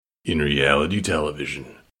In reality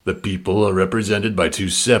television, the people are represented by two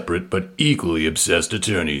separate but equally obsessed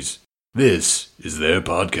attorneys. This is their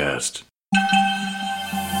podcast.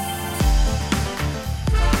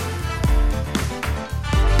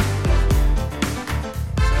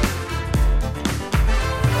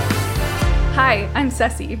 Hi, I'm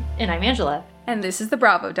Ceci. And I'm Angela. And this is the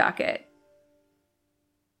Bravo Docket.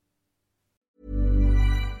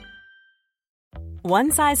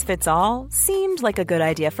 One size fits all seemed like a good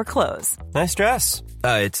idea for clothes. Nice dress.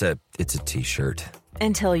 It's a t-shirt.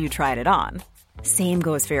 Until you tried it on. Same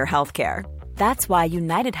goes for your healthcare. That's why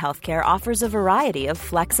United Healthcare offers a variety of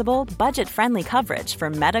flexible, budget-friendly coverage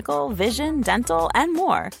for medical, vision, dental, and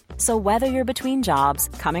more. So whether you're between jobs,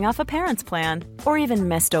 coming off a parent's plan, or even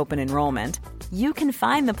missed open enrollment, you can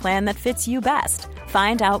find the plan that fits you best.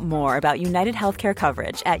 Find out more about United Healthcare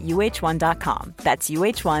coverage at uh1.com. That's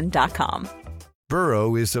uh1.com.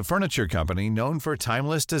 Burrow is a furniture company known for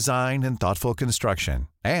timeless design and thoughtful construction,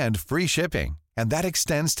 and free shipping, and that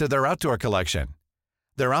extends to their outdoor collection.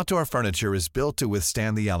 Their outdoor furniture is built to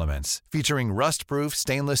withstand the elements, featuring rust-proof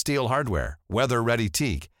stainless steel hardware, weather-ready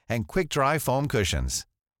teak, and quick-dry foam cushions.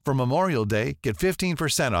 For Memorial Day, get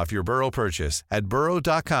 15% off your Burrow purchase at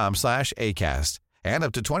burrow.com/acast, and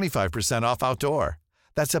up to 25% off outdoor.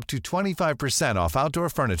 That's up to 25% off outdoor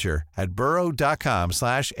furniture at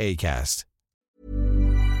burrow.com/acast.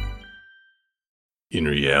 In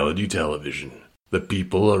reality television, the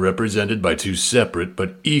people are represented by two separate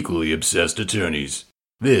but equally obsessed attorneys.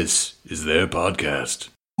 This is their podcast.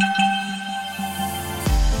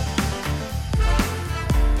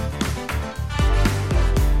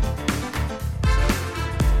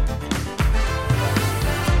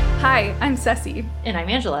 Hi, I'm Ceci. And I'm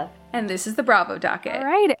Angela. And this is the Bravo Docket. All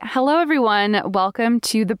right. Hello, everyone. Welcome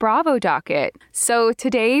to the Bravo Docket. So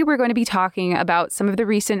today we're going to be talking about some of the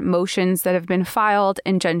recent motions that have been filed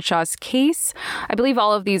in Jen Shah's case. I believe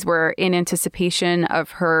all of these were in anticipation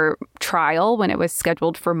of her trial when it was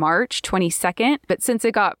scheduled for March 22nd. But since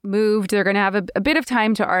it got moved, they're going to have a bit of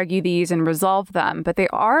time to argue these and resolve them. But they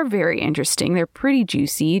are very interesting. They're pretty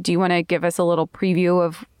juicy. Do you want to give us a little preview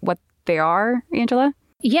of what they are, Angela?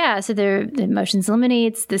 Yeah, so the motions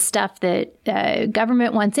eliminates the stuff that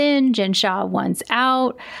government wants in, Jen Shah wants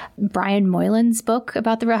out. Brian Moylan's book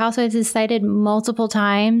about the Real Housewives is cited multiple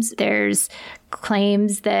times. There's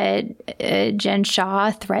claims that Jen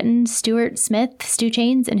Shah threatened Stuart Smith, Stu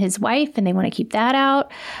Chains, and his wife, and they want to keep that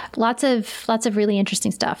out. Lots of really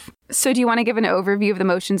interesting stuff. So do you want to give an overview of the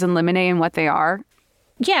motions in limine and what they are?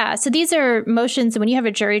 Yeah, so these are motions. When you have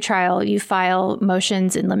a jury trial, you file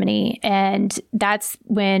motions in limine, and that's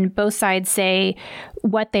when both sides say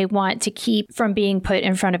what they want to keep from being put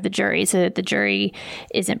in front of the jury so that the jury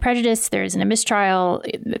isn't prejudiced, there isn't a mistrial,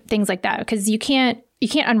 things like that. Because you can't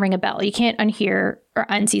unring a bell. You can't unhear or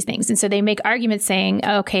unsee things. And so they make arguments saying,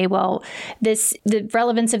 okay, well, the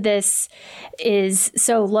relevance of this is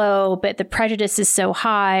so low, but the prejudice is so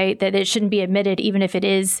high that it shouldn't be admitted, even if it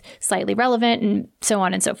is slightly relevant, and so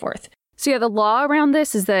on and so forth. So yeah, the law around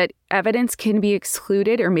this is that evidence can be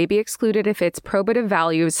excluded or may be excluded if its probative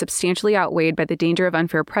value is substantially outweighed by the danger of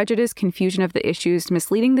unfair prejudice, confusion of the issues,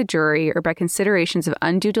 misleading the jury, or by considerations of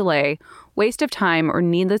undue delay, waste of time, or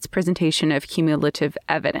needless presentation of cumulative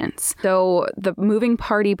evidence. So the moving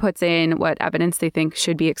party puts in what evidence they think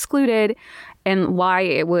should be excluded and why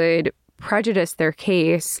it would prejudice their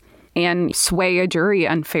case and sway a jury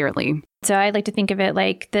unfairly. So I like to think of it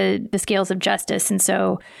like the scales of justice. And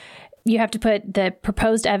so you have to put the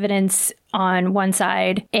proposed evidence on one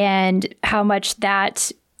side and how much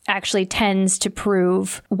that actually tends to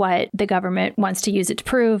prove what the government wants to use it to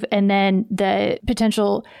prove, and then the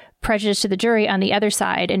potential prejudice to the jury on the other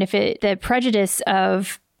side. And if the prejudice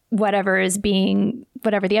of whatever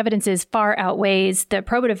the evidence is far outweighs the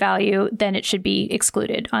probative value, then it should be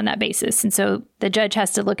excluded on that basis. And so the judge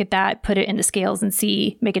has to look at that, put it in the scales, and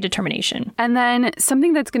make a determination. And then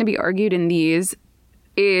something that's going to be argued in these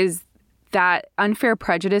is that unfair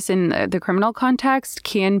prejudice in the criminal context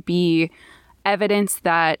can be evidence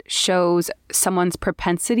that shows someone's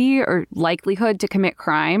propensity or likelihood to commit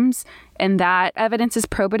crimes, and that evidence's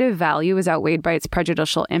probative value is outweighed by its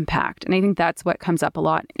prejudicial impact. And I think that's what comes up a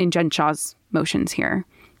lot in Jen Shah's motions here.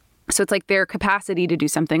 So it's like their capacity to do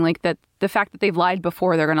something, like that, the fact that they've lied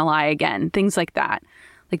before, they're going to lie again, things like that.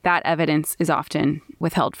 Like that evidence is often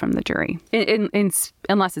withheld from the jury,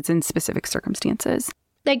 unless it's in specific circumstances.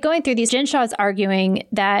 Like going through these, Jen Shah is arguing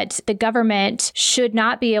that the government should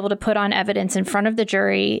not be able to put on evidence in front of the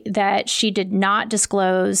jury that she did not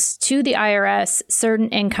disclose to the IRS certain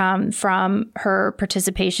income from her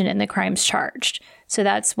participation in the crimes charged. So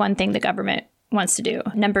that's one thing the government wants to do.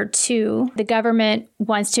 Number 2, the government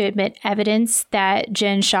wants to admit evidence that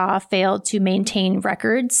Jen Shah failed to maintain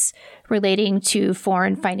records relating to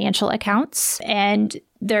foreign financial accounts. And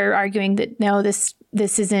they're arguing that, no, this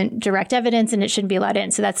isn't direct evidence and it shouldn't be allowed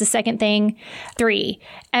in. So that's the second thing. 3,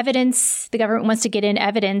 evidence. The government wants to get in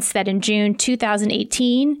evidence that in June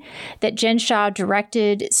 2018, that Jen Shah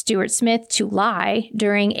directed Stuart Smith to lie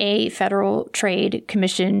during a Federal Trade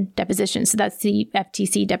Commission deposition. So that's the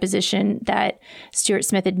FTC deposition that Stuart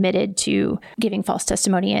Smith admitted to giving false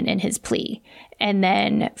testimony in his plea. And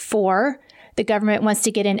then 4, the government wants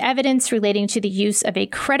to get in evidence relating to the use of a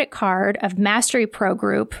credit card of Mastery Pro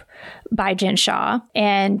Group by Jen Shah.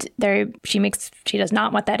 And she does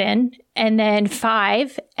not want that in. And then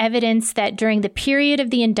 5, evidence that during the period of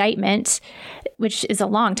the indictment, which is a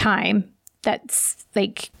long time, that's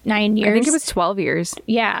like 9 years. I think it was 12 years.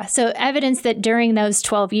 Yeah. So evidence that during those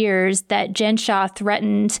 12 years that Jen Shah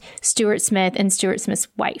threatened Stuart Smith and Stuart Smith's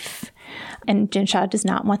wife. And Jen Shah does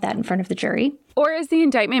not want that in front of the jury. Or is the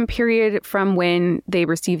indictment period from when they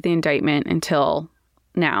received the indictment until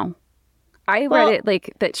now? I read it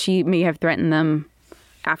like that she may have threatened them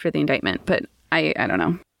after the indictment, but I don't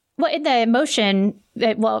know. Well, in the motion,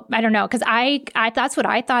 I don't know, because I that's what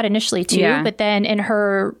I thought initially too. Yeah. But then in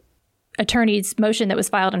her attorney's motion that was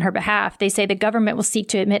filed on her behalf, they say the government will seek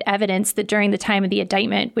to admit evidence that during the time of the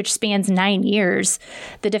indictment, which spans 9 years,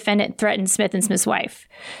 the defendant threatened Smith and Smith's wife.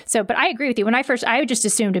 So, but I agree with you. I just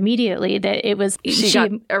assumed immediately that it was she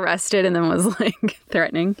got arrested and then was like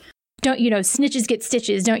threatening. Don't, snitches get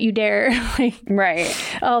stitches. Don't you dare. Right.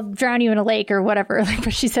 I'll drown you in a lake or whatever, like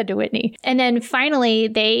what she said to Whitney. And then finally,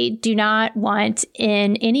 they do not want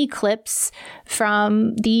in any clips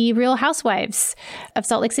from the Real Housewives of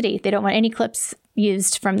Salt Lake City. They don't want any clips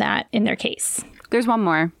used from that in their case. There's one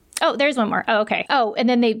more. Oh, there's one more. Oh, okay. Oh, and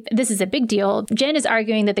then this is a big deal. Jen is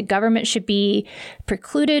arguing that the government should be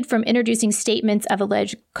precluded from introducing statements of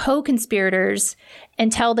alleged co-conspirators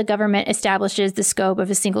until the government establishes the scope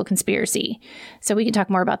of a single conspiracy. So we can talk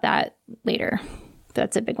more about that later.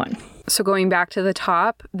 That's a big one. So going back to the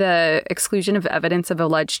top, the exclusion of evidence of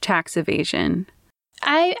alleged tax evasion.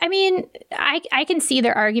 I mean, I can see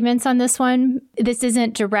their arguments on this one. This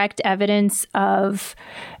isn't direct evidence of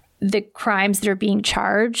the crimes that are being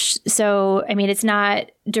charged. So, I mean, it's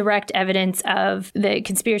not direct evidence of the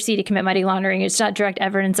conspiracy to commit money laundering. It's not direct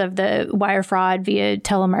evidence of the wire fraud via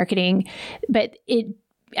telemarketing. But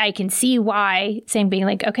I can see why being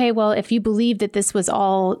like, okay, well, if you believe that this was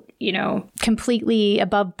all, completely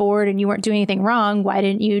above board and you weren't doing anything wrong, why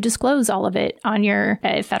didn't you disclose all of it on your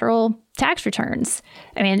federal tax returns?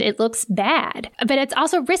 I mean, it looks bad, but it's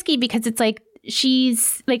also risky because it's like,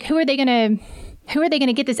 she's like, who are they going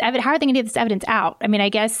to get this evidence? How are they going to get this evidence out? I mean, I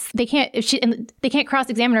guess they can't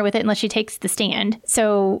cross-examine her with it unless she takes the stand.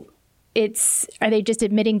 So are they just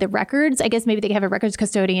admitting the records? I guess maybe they have a records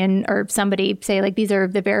custodian or somebody say like, these are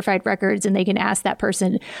the verified records, and they can ask that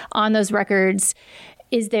person on those records,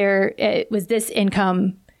 was this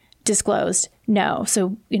income disclosed? No.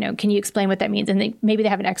 So, can you explain what that means? And maybe they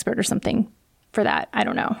have an expert or something for that. I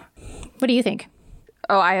don't know. What do you think?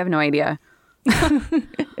 Oh, I have no idea.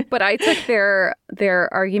 But I took their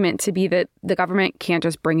argument to be that the government can't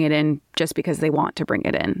just bring it in just because they want to bring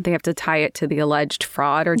it in. They have to tie it to the alleged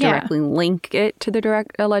fraud or directly link it to the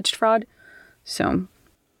direct alleged fraud. So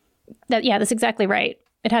that's exactly right.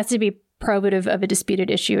 It has to be probative of a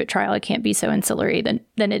disputed issue at trial. It can't be so ancillary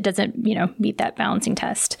then it doesn't, meet that balancing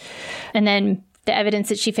test. And then the evidence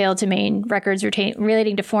that she failed to maintain records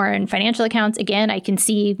relating to foreign financial accounts. Again, I can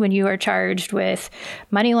see when you are charged with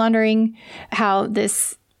money laundering, how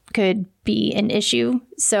this could be an issue.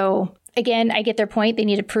 So again, I get their point. They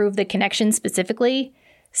need to prove the connection specifically.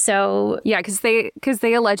 So yeah, because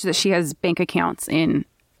they allege that she has bank accounts in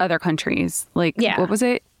other countries. Like, what was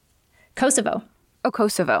it? Kosovo. Oh,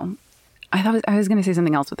 Kosovo. I was going to say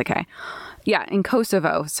something else with a K. Yeah, in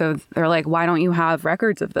Kosovo. So they're like, why don't you have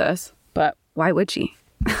records of this? But why would she?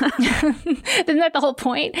 Isn't that the whole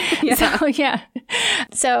point? Yeah.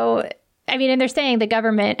 So, I mean, and they're saying the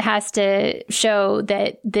government has to show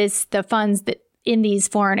that the funds that in these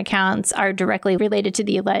foreign accounts are directly related to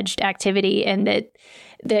the alleged activity, and that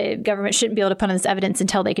the government shouldn't be able to put on this evidence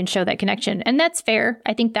until they can show that connection. And that's fair.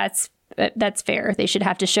 I think that's fair. They should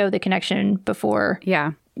have to show the connection before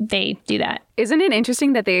they do that. Isn't it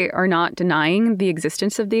interesting that they are not denying the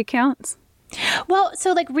existence of the accounts? Well,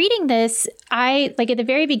 so reading this, at the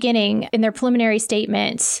very beginning in their preliminary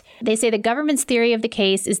statement, they say the government's theory of the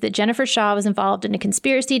case is that Jennifer Shah was involved in a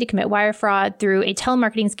conspiracy to commit wire fraud through a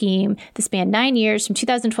telemarketing scheme that spanned 9 years from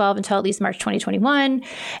 2012 until at least March 2021.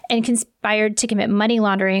 And conspired to commit money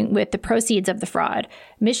laundering with the proceeds of the fraud.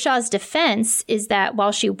 Ms. Shah's defense is that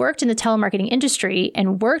while she worked in the telemarketing industry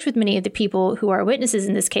and worked with many of the people who are witnesses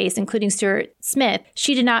in this case, including Stuart Smith,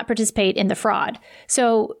 she did not participate in the fraud.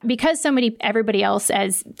 So because everybody else,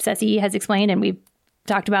 as Ceci has explained and we've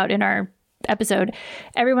talked about in our episode,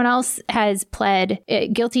 everyone else has pled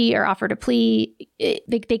guilty or offered a plea.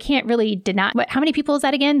 They can't really deny. How many people is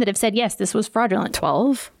that again that have said, yes, this was fraudulent?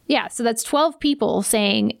 12? Yeah. So that's 12 people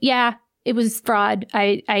saying, yeah, it was fraud.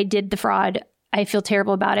 I did the fraud. I feel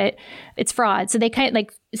terrible about it. It's fraud. So they kind of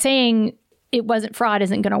like saying it wasn't fraud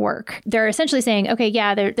isn't going to work. They're essentially saying, okay,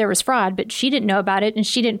 yeah, there was fraud, but she didn't know about it and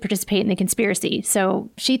she didn't participate in the conspiracy.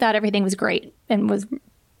 So she thought everything was great and was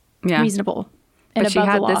reasonable and but above she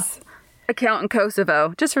had the law. This account in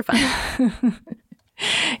Kosovo just for fun.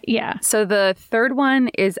 Yeah. So the third one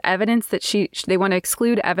is evidence that they want to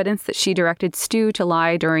exclude evidence that she directed Stu to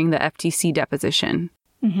lie during the FTC deposition.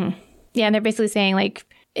 Mm-hmm. Yeah. And they're basically saying like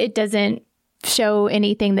it doesn't show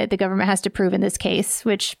anything that the government has to prove in this case,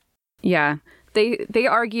 which. Yeah. They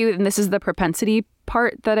argue, and this is the propensity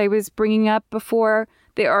part that I was bringing up before.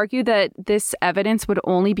 They argue that this evidence would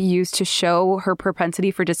only be used to show her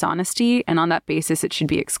propensity for dishonesty, and on that basis, it should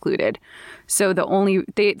be excluded. So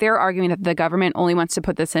they're arguing that the government only wants to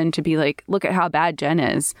put this in to be like, look at how bad Jen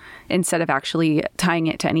is, instead of actually tying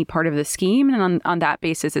it to any part of the scheme. And on that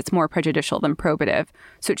basis, it's more prejudicial than probative,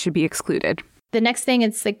 so it should be excluded. The next thing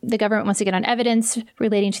is the government wants to get on evidence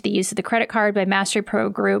relating to the use of the credit card by Mastery Pro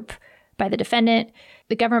Group by the defendant.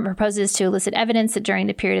 The government proposes to elicit evidence that during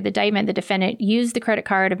the period of the indictment, the defendant used the credit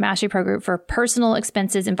card of Mastery Pro Group for personal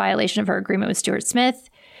expenses in violation of her agreement with Stuart Smith,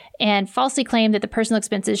 and falsely claimed that the personal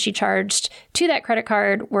expenses she charged to that credit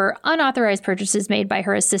card were unauthorized purchases made by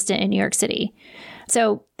her assistant in New York City.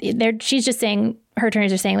 So she's just saying, her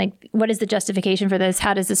attorneys are saying, like, what is the justification for this?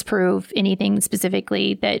 How does this prove anything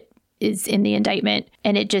specifically that is in the indictment?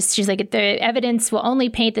 And she's like, the evidence will only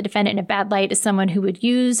paint the defendant in a bad light as someone who would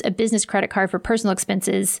use a business credit card for personal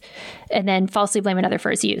expenses and then falsely blame another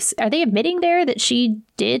for its use. Are they admitting there that she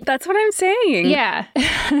did? That's what I'm saying. Yeah.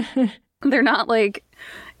 They're not like,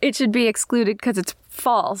 it should be excluded because it's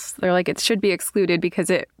false. They're like, it should be excluded because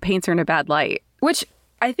it paints her in a bad light, which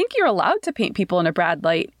I think you're allowed to paint people in a bad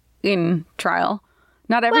light in trial.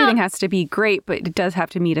 Not everything has to be great, but it does have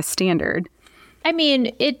to meet a standard. I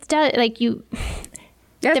mean, it does, like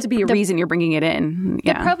There has to be a reason you're bringing it in.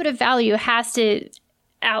 The probative value has to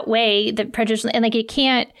outweigh the prejudicial, and like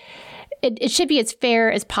it should be as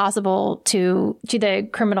fair as possible to the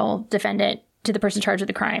criminal defendant, to the person charged with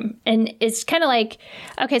the crime. And it's kind of like,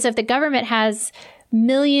 okay, so if the government has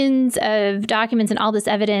millions of documents and all this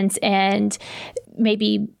evidence, and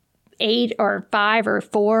maybe 8 or 5 or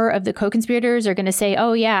 4 of the co-conspirators are going to say,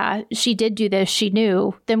 oh yeah, she did do this, she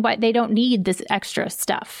knew, then they don't need this extra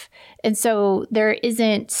stuff. And so there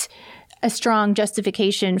isn't a strong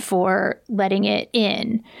justification for letting it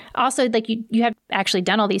in. Also, like you have actually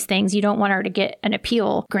done all these things. You don't want her to get an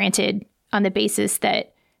appeal granted on the basis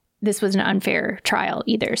that this was an unfair trial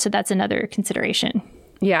either. So that's another consideration.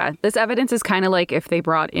 Yeah, this evidence is kind of like if they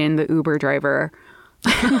brought in the Uber driver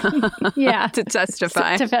yeah, to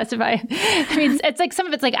testify. I mean, it's like some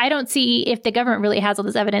of it's like, I don't see, if the government really has all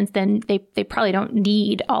this evidence, then they probably don't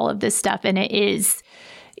need all of this stuff. And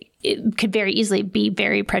it could very easily be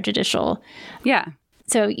very prejudicial. Yeah.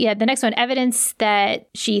 So, yeah, the next one, evidence that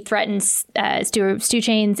she threatens Stu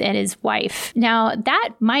Chains and his wife. Now, that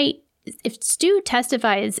might, if Stu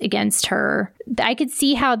testifies against her, I could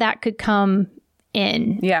see how that could come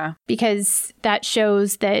in. Yeah. Because that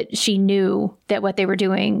shows that she knew that what they were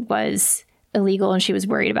doing was illegal and she was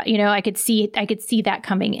worried about, I could see that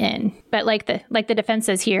coming in. But like the defense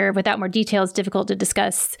says here, without more details, it's difficult to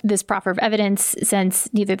discuss this proffer of evidence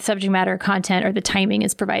since neither the subject matter, content, or the timing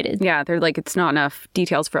is provided. Yeah, they're like, it's not enough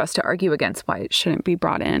details for us to argue against why it shouldn't be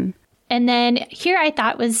brought in. And then here I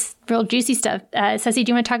thought was real juicy stuff. Ceci, do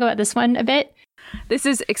you want to talk about this one a bit? This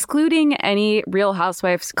is excluding any Real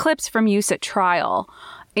Housewives clips from use at trial.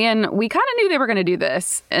 And we kind of knew they were going to do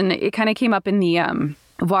this. And it kind of came up in the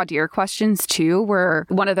voir dire questions, too, where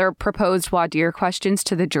one of their proposed voir dire questions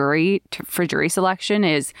to the jury for jury selection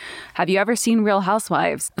is, have you ever seen Real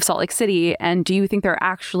Housewives of Salt Lake City? And do you think they're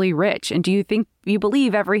actually rich? And do you think you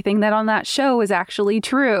believe everything that on that show is actually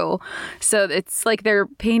true? So it's like they're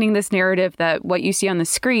painting this narrative that what you see on the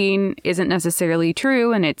screen isn't necessarily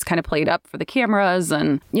true. And it's kind of played up for the cameras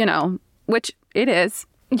and, which it is.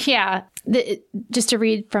 Yeah. Just to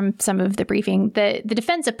read from some of the briefing, the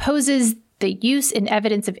defense opposes the use and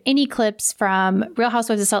evidence of any clips from Real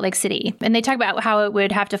Housewives of Salt Lake City. And they talk about how it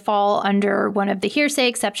would have to fall under one of the hearsay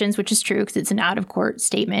exceptions, which is true because it's an out-of-court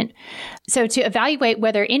statement. So to evaluate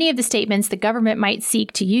whether any of the statements the government might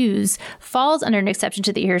seek to use falls under an exception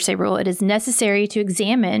to the hearsay rule, it is necessary to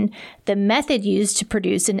examine the method used to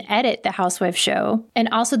produce and edit the Housewives show, and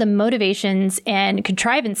also the motivations and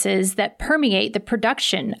contrivances that permeate the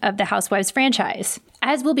production of the Housewives franchise.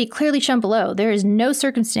 As will be clearly shown below, there is no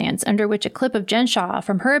circumstance under which a clip of Jen Shah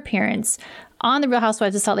from her appearance on The Real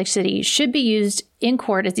Housewives of Salt Lake City should be used in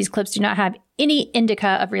court, as these clips do not have any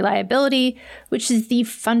indica of reliability, which is the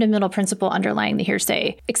fundamental principle underlying the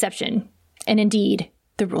hearsay exception, and indeed,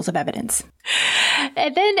 the rules of evidence.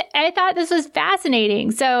 And then I thought this was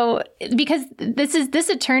fascinating. So, because this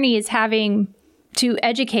attorney is having to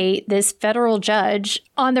educate this federal judge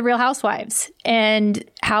on the Real Housewives and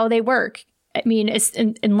how they work. I mean,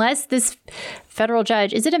 unless this federal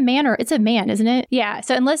judge, is it a man or it's a man, isn't it? Yeah.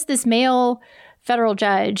 So unless this male federal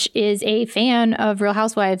judge is a fan of Real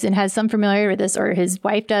Housewives and has some familiarity with this, or his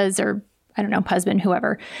wife does, or I don't know, husband,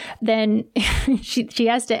 whoever, then she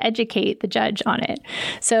has to educate the judge on it.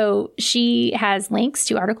 So she has links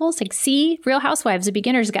to articles like See Real Housewives, A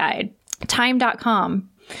Beginner's Guide, Time.com.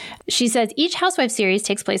 She says each Housewives series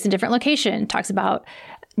takes place in a different location, talks about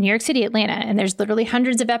New York City, Atlanta, and there's literally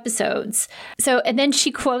hundreds of episodes. So, and then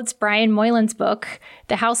she quotes Brian Moylan's book,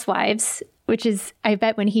 The Housewives, which is, I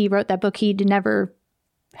bet when he wrote that book, he'd never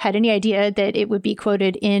had any idea that it would be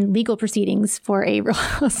quoted in legal proceedings for a Real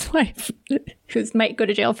Housewife who might go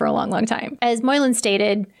to jail for a long, long time. As Moylan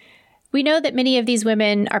stated, we know that many of these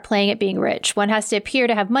women are playing at being rich. One has to appear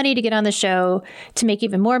to have money to get on the show, to make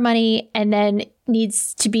even more money, and then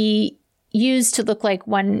needs to be used to look like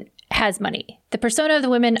one has money. The persona of the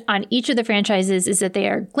women on each of the franchises is that they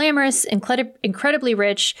are glamorous, incredibly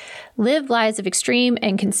rich, live lives of extreme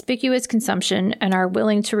and conspicuous consumption, and are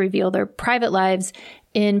willing to reveal their private lives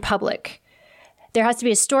in public. There has to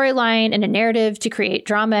be a storyline and a narrative to create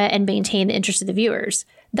drama and maintain the interest of the viewers.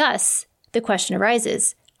 Thus, the question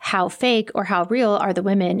arises, how fake or how real are the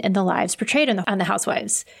women and the lives portrayed on the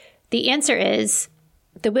Housewives? The answer is,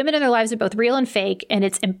 the women in their lives are both real and fake, and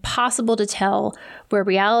it's impossible to tell where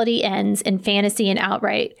reality ends and fantasy and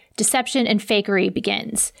outright deception and fakery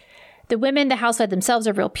begins. The women, the housewives themselves,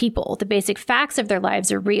 are real people. The basic facts of their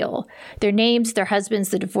lives are real. Their names, their husbands,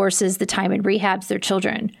 the divorces, the time in rehabs, their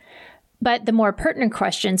children. But the more pertinent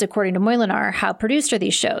questions, according to Moylan, are how produced are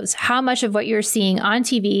these shows? How much of what you're seeing on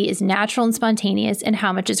TV is natural and spontaneous, and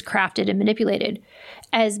how much is crafted and manipulated?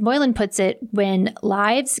 As Moylan puts it, when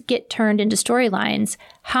lives get turned into storylines,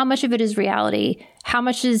 how much of it is reality, how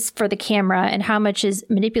much is for the camera, and how much is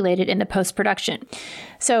manipulated in the post-production?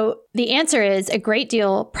 So the answer is a great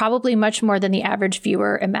deal, probably much more than the average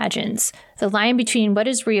viewer imagines. The line between what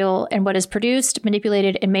is real and what is produced,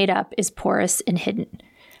 manipulated, and made up is porous and hidden.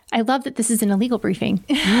 I love that this is an illegal briefing.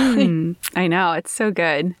 I know. It's so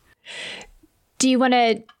good. Do you want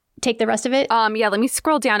to take the rest of it? Yeah, let me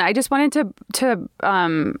scroll down. I just wanted to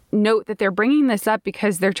note that they're bringing this up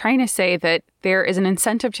because they're trying to say that there is an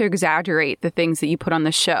incentive to exaggerate the things that you put on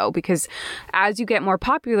the show, because as you get more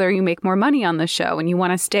popular, you make more money on the show and you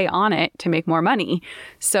want to stay on it to make more money.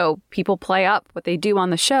 So people play up what they do on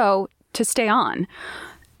the show to stay on.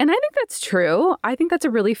 And I think that's true. I think that's a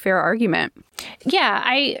really fair argument. Yeah,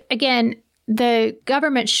 again, the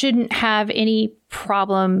government shouldn't have any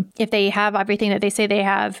problem if they have everything that they say they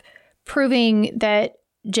have, proving that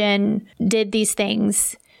Jen did these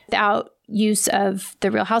things without use of the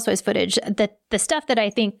Real Housewives footage. The stuff that I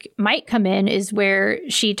think might come in is where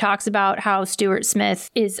she talks about how Stuart Smith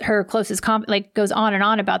is her closest goes on and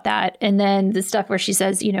on about that. And then the stuff where she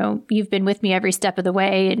says, you know, you've been with me every step of the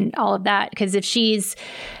way and all of that. Because if she's,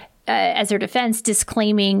 as her defense,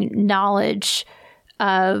 disclaiming knowledge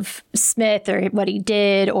of Smith or what he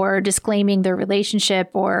did, or disclaiming their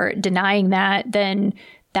relationship or denying that, then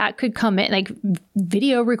that could come in, like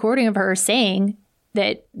video recording of her saying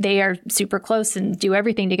that they are super close and do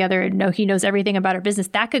everything together and know he knows everything about her business.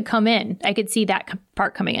 That could come in. I could see that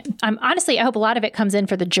part coming in. Honestly, I hope a lot of it comes in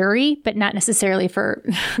for the jury, but not necessarily for,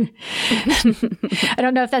 I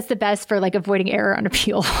don't know if that's the best for like avoiding error on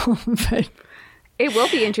appeal. But it will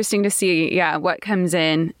be interesting to see, what comes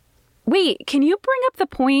in. Wait, can you bring up the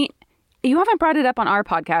point? You haven't brought it up on our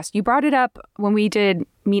podcast. You brought it up when we did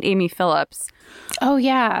Meet Amy Phillips. Oh,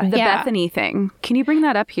 yeah. The Bethany thing. Can you bring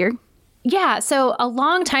that up here? Yeah. So a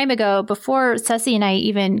long time ago, before Ceci and I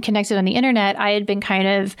even connected on the internet, I had been kind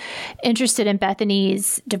of interested in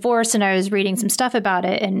Bethany's divorce, and I was reading some stuff about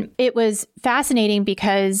it. And it was fascinating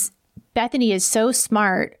because Bethany is so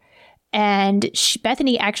smart. And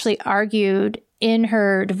Bethany actually argued in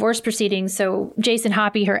her divorce proceedings. So Jason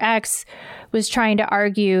Hoppy, her ex, was trying to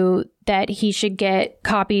argue that he should get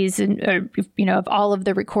copies of all of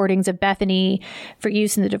the recordings of Bethany for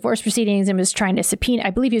use in the divorce proceedings, and was trying to subpoena. I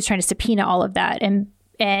believe he was trying to subpoena all of that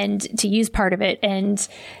and to use part of it. And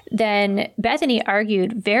then Bethany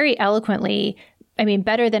argued very eloquently, I mean,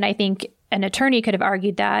 better than I think an attorney could have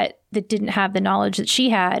argued that didn't have the knowledge that she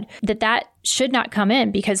had, that should not come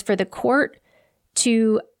in, because for the court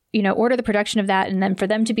to order the production of that and then for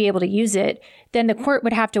them to be able to use it, then the court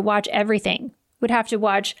would have to watch everything, would have to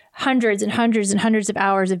watch hundreds and hundreds and hundreds of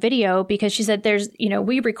hours of video, because she said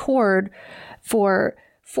we record for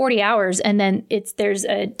 40 hours and then there's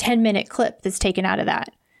a 10-minute clip that's taken out of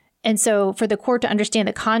that. And so for the court to understand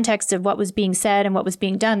the context of what was being said and what was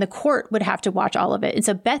being done, the court would have to watch all of it. And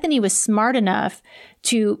so Bethany was smart enough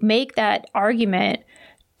to make that argument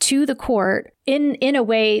to the court in a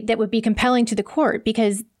way that would be compelling to the court,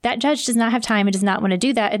 because that judge does not have time and does not want to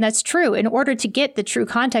do that. And that's true. In order to get the true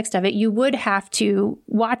context of it, you would have to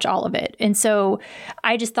watch all of it. And so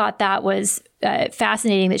I just thought that was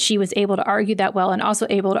fascinating that she was able to argue that well, and also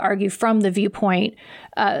able to argue from the viewpoint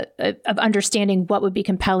of understanding what would be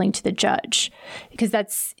compelling to the judge, because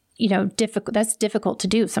that's difficult. That's difficult to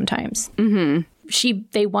do sometimes. Mm-hmm.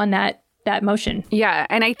 They won that motion. Yeah.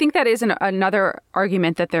 And I think that is another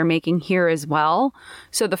argument that they're making here as well.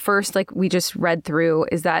 So the first, like we just read through,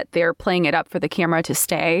 is that they're playing it up for the camera to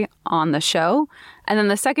stay on the show. And then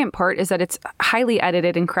the second part is that it's highly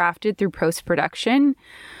edited and crafted through post-production.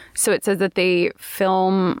 So it says that they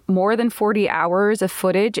film more than 40 hours of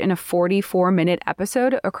footage in a 44-minute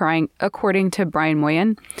episode, according to Brian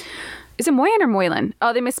Moyen. Is it Moyen or Moylan?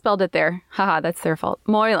 Oh, they misspelled it there. Haha, that's their fault.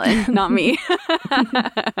 Moylan, not me.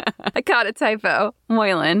 I caught a typo.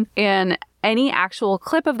 Moylan. And any actual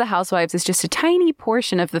clip of the housewives is just a tiny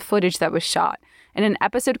portion of the footage that was shot. And an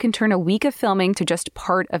episode can turn a week of filming to just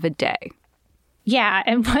part of a day. Yeah.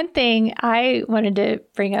 And one thing I wanted to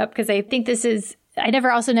bring up, because I think this is, I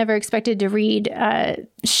never expected to read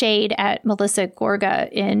shade at Melissa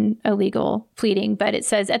Gorga in a legal pleading, but it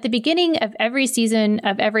says, at the beginning of every season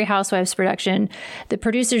of every Housewives production, the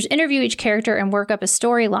producers interview each character and work up a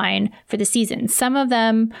storyline for the season. Some of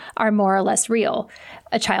them are more or less real.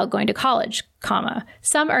 A child going to college, comma.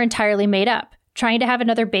 Some are entirely made up, trying to have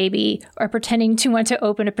another baby or pretending to want to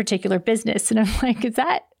open a particular business. And I'm like, is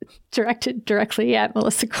that directed directly at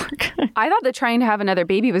Melissa Gorga? I thought that trying to have another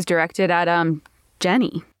baby was directed at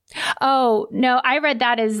Jenny. Oh, no, I read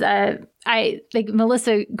that as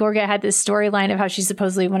Melissa Gorga had this storyline of how she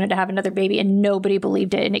supposedly wanted to have another baby and nobody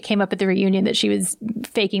believed it. And it came up at the reunion that she was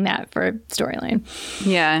faking that for a storyline.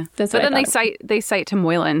 Yeah. But then they cite to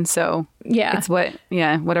Moylan. So yeah, it's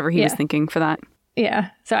whatever he was thinking for that.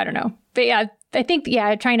 Yeah. So I don't know. But yeah, I think,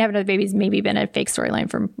 trying to have another baby's maybe been a fake storyline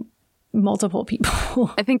for multiple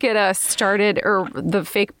people. I think it started, or the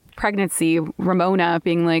fake pregnancy, Ramona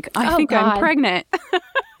being like, I think I'm pregnant.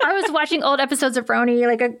 I was watching old episodes of Roni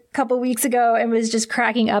like a couple weeks ago and was just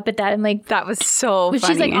cracking up at that. And like, that was so funny.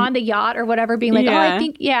 She's like on the yacht or whatever being like,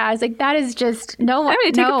 I was like, that is just no one. I'm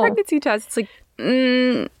going to take a pregnancy test. It's like,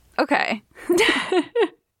 okay.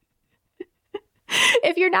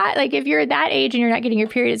 If you're that age and you're not getting your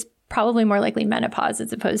period, it's probably more likely menopause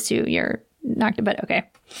as opposed to you're not, but okay.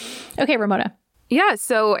 Okay, Ramona. Yeah.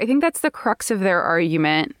 So I think that's the crux of their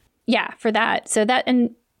argument. Yeah, for that. So that,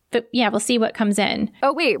 but yeah, we'll see what comes in.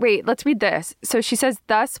 Oh, wait. Let's read this. So she says,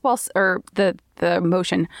 the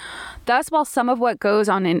motion. Thus, while some of what goes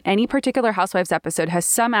on in any particular Housewives episode has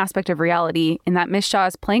some aspect of reality, in that Miss Shah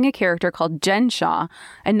is playing a character called Jen Shah,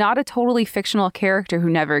 and not a totally fictional character who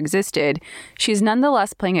never existed, she is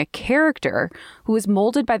nonetheless playing a character who is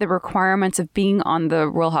molded by the requirements of being on the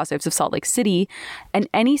Real Housewives of Salt Lake City, and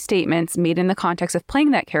any statements made in the context of playing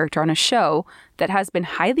that character on a show that has been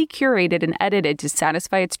highly curated and edited to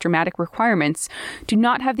satisfy its dramatic requirements do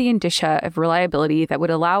not have the indicia of reliability that would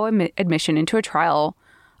allow admission into a trial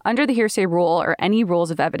under the hearsay rule or any rules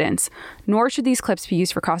of evidence, nor should these clips be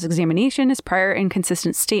used for cross-examination as prior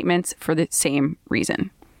inconsistent statements for the same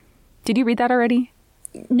reason. Did you read that already?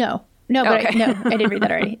 No, Okay. I didn't read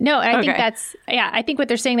that already. No, and I think I think what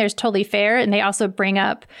they're saying there is totally fair. And they also bring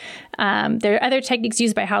up, there are other techniques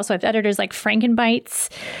used by housewife editors like Frankenbites,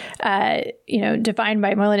 defined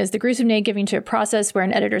by Moylan as the gruesome name given to a process where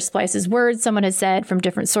an editor splices words someone has said from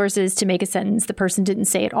different sources to make a sentence the person didn't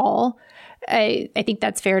say at all. I think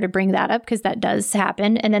that's fair to bring that up because that does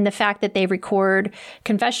happen. And then the fact that they record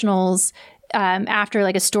confessionals after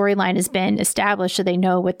like a storyline has been established so they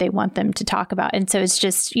know what they want them to talk about. And so it's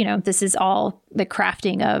just, this is all the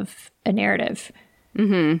crafting of a narrative.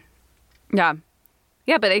 Mm-hmm. Yeah.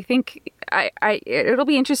 Yeah, but I think it'll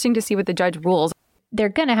be interesting to see what the judge rules. They're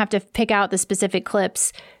going to have to pick out the specific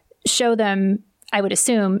clips, show them, I would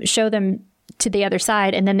assume, show them to the other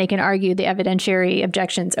side, and then they can argue the evidentiary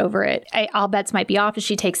objections over it. All bets might be off if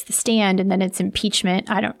she takes the stand and then it's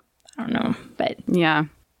impeachment. I don't know, but yeah,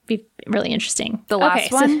 be really interesting. The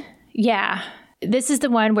last one? So, yeah. This is the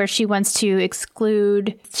one where she wants to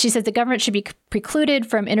exclude, she says the government should be precluded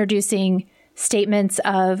from introducing statements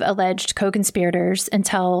of alleged co-conspirators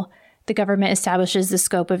until the government establishes the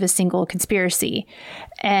scope of a single conspiracy.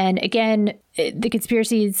 And again, the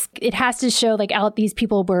conspiracies, it has to show like out these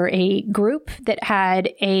people were a group that had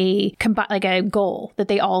a goal that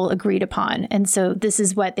they all agreed upon. And so this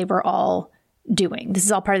is what they were all doing. This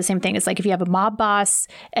is all part of the same thing. It's like if you have a mob boss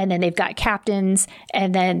and then they've got captains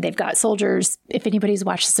and then they've got soldiers. If anybody's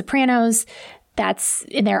watched The Sopranos,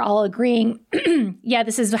 and they're all agreeing, yeah,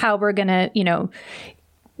 this is how we're going to,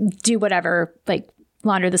 do whatever, like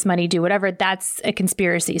launder this money, do whatever. That's a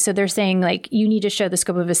conspiracy. So they're saying like, you need to show the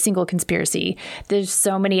scope of a single conspiracy. There's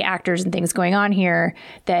so many actors and things going on here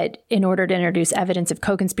that in order to introduce evidence of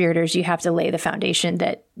co-conspirators, you have to lay the foundation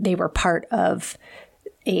that they were part of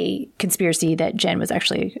a conspiracy that Jen was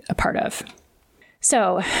actually a part of.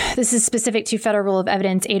 So this is specific to Federal Rule of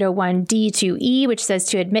Evidence 801D2E, which says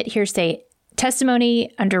to admit hearsay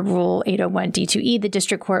testimony under Rule 801D2E, the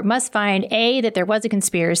district court must find A, that there was a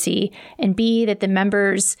conspiracy, and B, that the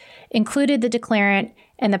members included the declarant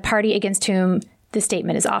and the party against whom the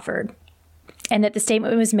statement is offered, and that the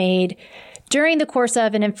statement was made during the course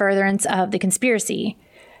of and in furtherance of the conspiracy.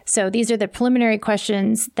 So these are the preliminary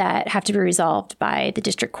questions that have to be resolved by the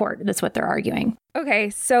district court. That's what they're arguing. Okay,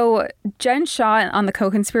 so Jen Shah on the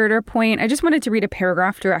co-conspirator point, I just wanted to read a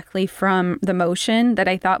paragraph directly from the motion that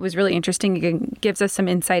I thought was really interesting. It gives us some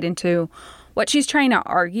insight into what she's trying to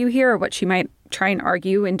argue here, or what she might try and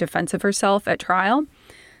argue in defense of herself at trial.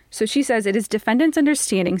 So she says, it is defendant's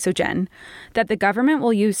understanding, so Jen, that the government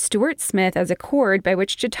will use Stuart Smith as a cord by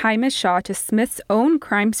which to tie Ms. Shah to Smith's own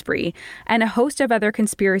crime spree and a host of other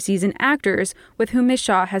conspiracies and actors with whom Ms.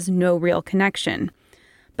 Shah has no real connection.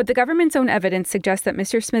 But the government's own evidence suggests that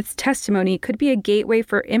Mr. Smith's testimony could be a gateway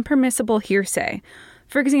for impermissible hearsay.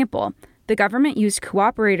 For example, the government used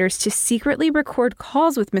cooperators to secretly record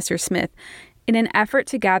calls with Mr. Smith in an effort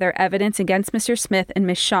to gather evidence against Mr. Smith and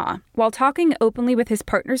Ms. Shah. While talking openly with his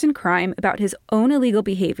partners in crime about his own illegal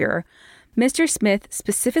behavior, Mr. Smith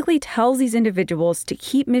specifically tells these individuals to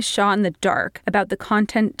keep Ms. Shah in the dark about the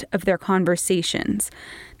content of their conversations.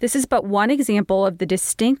 This is but one example of the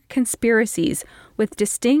distinct conspiracies with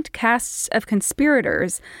distinct casts of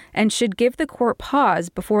conspirators, and should give the court pause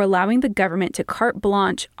before allowing the government to carte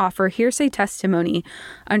blanche offer hearsay testimony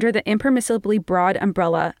under the impermissibly broad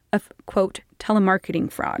umbrella of, quote, telemarketing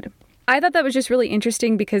fraud. I thought that was just really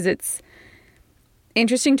interesting because it's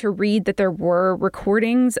interesting to read that there were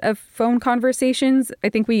recordings of phone conversations. I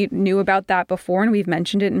think we knew about that before and we've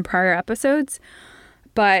mentioned it in prior episodes.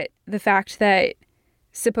 But the fact that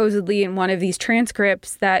supposedly in one of these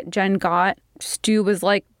transcripts that Jen got, Stu was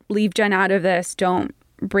like, leave Jen out of this, don't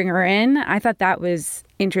bring her in. I thought that was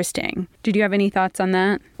interesting. Did you have any thoughts on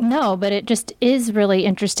that? No, but it just is really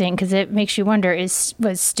interesting because it makes you wonder,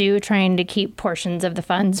 was Stu trying to keep portions of the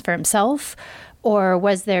funds for himself? Or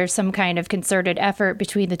was there some kind of concerted effort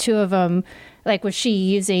between the two of them? Like, was she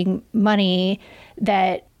using money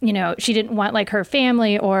that, she didn't want like her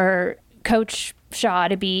family or Coach Shah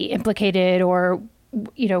to be implicated, or,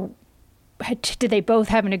 did they both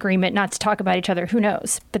have an agreement not to talk about each other? Who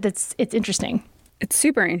knows? But it's interesting. It's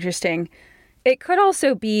super interesting. It could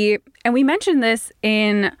also be, and we mentioned this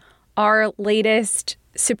in our latest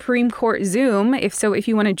Supreme Court Zoom. If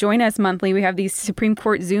you want to join us monthly, we have these Supreme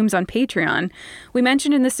Court Zooms on Patreon. We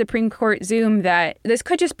mentioned in the Supreme Court Zoom that this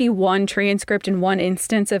could just be one transcript and one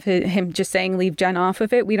instance of him just saying, leave Jen off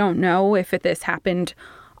of it. We don't know if this happened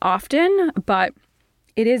often, but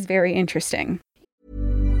it is very interesting.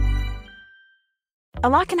 A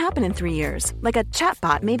lot can happen in 3 years, like a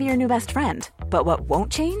chatbot may be your new best friend. But what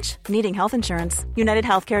won't change? Needing health insurance. United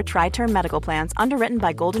Healthcare Tri-Term Medical Plans, underwritten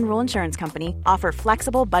by Golden Rule Insurance Company, offer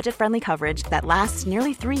flexible, budget-friendly coverage that lasts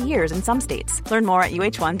nearly 3 years in some states. Learn more at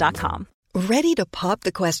uh1.com. Ready to pop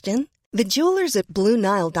the question? The jewelers at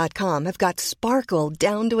BlueNile.com have got sparkle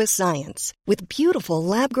down to a science with beautiful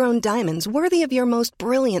lab-grown diamonds worthy of your most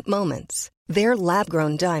brilliant moments. Their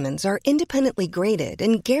lab-grown diamonds are independently graded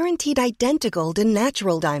and guaranteed identical to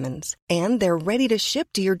natural diamonds, and they're ready to ship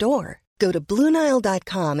to your door. Go to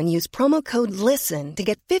BlueNile.com and use promo code LISTEN to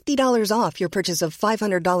get $50 off your purchase of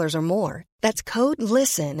 $500 or more. That's code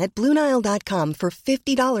LISTEN at BlueNile.com for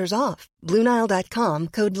 $50 off. BlueNile.com,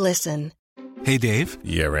 code LISTEN. Hey, Dave.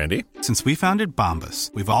 Yeah, Randy. Since we founded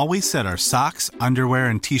Bombas, we've always said our socks,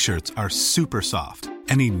 underwear, and T-shirts are super soft.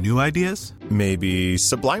 Any new ideas? Maybe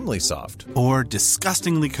sublimely soft. Or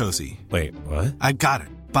disgustingly cozy. Wait, what? I got it.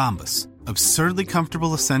 Bombas. Absurdly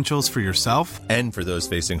comfortable essentials for yourself and for those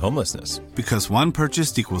facing homelessness. Because one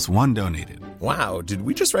purchased equals one donated. Wow, did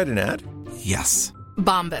we just write an ad? Yes.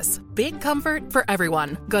 Bombas. Big comfort for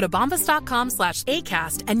everyone. Go to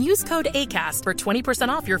bombas.com/ACAST and use code ACAST for 20%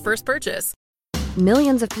 off your first purchase.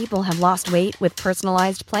 Millions of people have lost weight with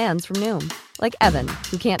personalized plans from Noom. Like Evan,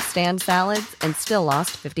 who can't stand salads and still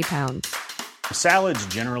lost 50 pounds. Salads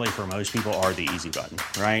generally for most people are the easy button,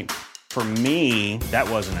 right? For me, that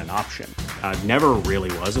wasn't an option. I never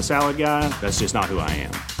really was a salad guy. That's just not who I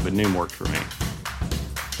am. But Noom worked for me.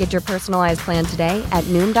 Get your personalized plan today at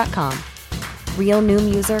Noom.com. Real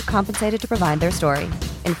Noom user compensated to provide their story.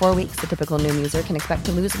 In 4 weeks, the typical Noom user can expect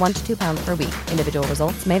to lose 1 to 2 pounds per week. Individual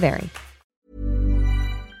results may vary.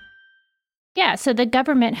 Yeah, so the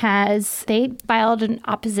government they filed an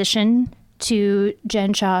opposition to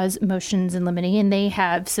Jen Shah's motions in limine, and they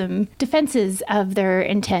have some defenses of their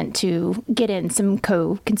intent to get in some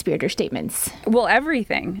co-conspirator statements. Well,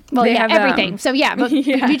 everything. Well, they yeah, have, everything. So, yeah, but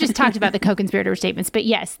yeah. we just talked about the co-conspirator statements. But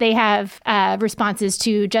yes, they have responses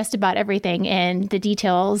to just about everything, and the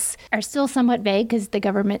details are still somewhat vague because the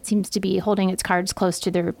government seems to be holding its cards close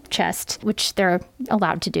to their chest, which they're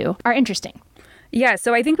allowed to do, are interesting. Yeah,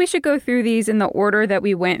 so I think we should go through these in the order that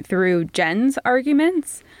we went through Jen's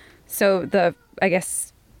arguments. So I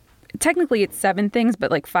guess, technically it's 7 things,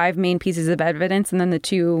 but like 5 main pieces of evidence and then the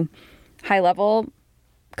 2 high-level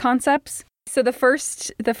concepts. So the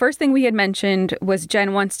first thing we had mentioned was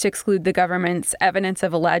Jen wants to exclude the government's evidence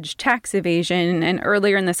of alleged tax evasion. And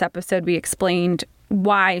earlier in this episode, we explained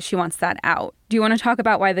why she wants that out. Do you want to talk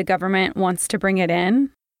about why the government wants to bring it in?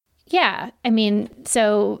 Yeah, I mean,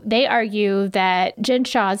 so they argue that Jen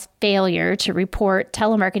Shah's failure to report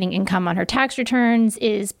telemarketing income on her tax returns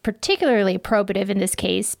is particularly probative in this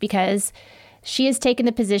case because she has taken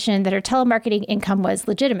the position that her telemarketing income was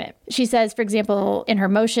legitimate. She says, for example, in her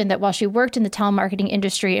motion that while she worked in the telemarketing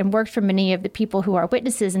industry and worked for many of the people who are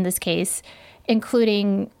witnesses in this case,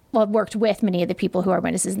 worked with many of the people who are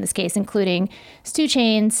witnesses in this case, including Stu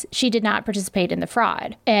Chains, she did not participate in the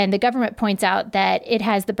fraud. And the government points out that it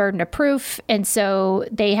has the burden of proof. And so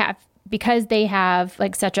because they have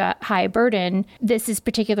like such a high burden, this is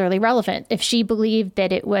particularly relevant. If she believed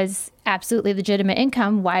that it was absolutely legitimate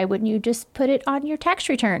income, why wouldn't you just put it on your tax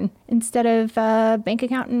return instead of a bank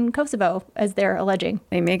account in Kosovo, as they're alleging?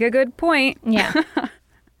 They make a good point. Yeah.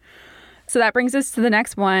 So that brings us to the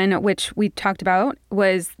next one, which we talked about,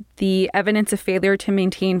 was the evidence of failure to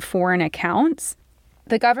maintain foreign accounts.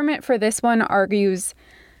 The government for this one argues,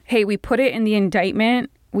 hey, we put it in the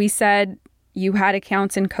indictment. We said you had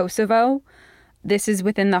accounts in Kosovo. This is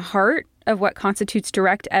within the heart of what constitutes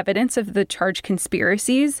direct evidence of the charged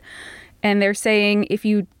conspiracies. And they're saying if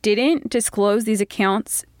you didn't disclose these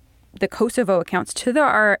accounts, the Kosovo accounts, to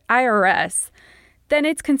the IRS, then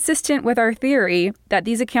it's consistent with our theory that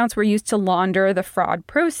these accounts were used to launder the fraud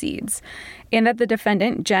proceeds and that the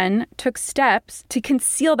defendant, Jen, took steps to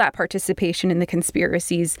conceal that participation in the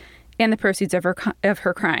conspiracies and the proceeds of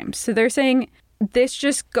her crimes. So they're saying this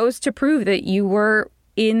just goes to prove that you were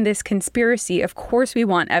in this conspiracy. Of course, we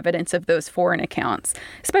want evidence of those foreign accounts,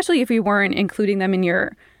 especially if you weren't including them in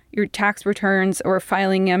your tax returns or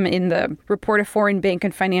filing them in the report of foreign bank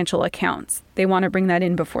and financial accounts. They want to bring that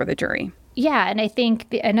in before the jury. Yeah, and I think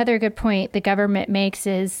another good point the government makes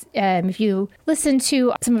is if you listen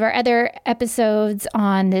to some of our other episodes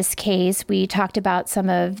on this case, we talked about some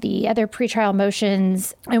of the other pretrial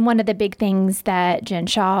motions. And one of the big things that Jen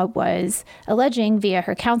Shah was alleging via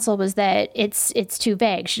her counsel was that it's too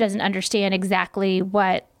vague. She doesn't understand exactly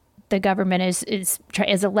what the government is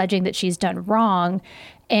alleging that she's done wrong.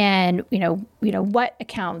 And, what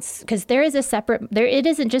accounts, because there is it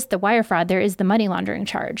isn't just the wire fraud, there is the money laundering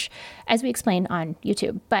charge, as we explained on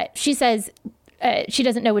YouTube. But she says she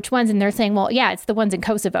doesn't know which ones, and they're saying, well, yeah, it's the ones in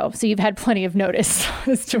Kosovo. So you've had plenty of notice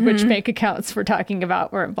as to which bank accounts we're talking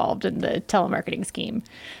about were involved in the telemarketing scheme.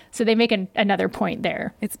 So they make another point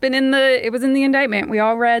there. It was in the indictment. We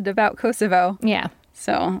all read about Kosovo. Yeah.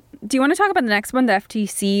 So do you want to talk about the next one, the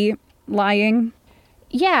FTC lying?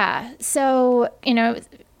 Yeah. So,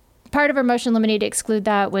 part of our motion limited to exclude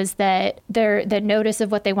that was that the notice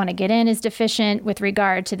of what they want to get in is deficient with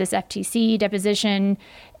regard to this FTC deposition.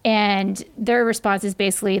 And their response is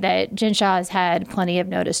basically that Jen Shah has had plenty of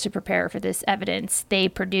notice to prepare for this evidence. They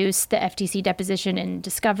produced the FTC deposition in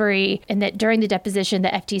discovery, and that during the deposition, the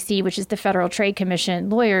FTC, which is the Federal Trade Commission,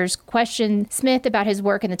 lawyers questioned Smith about his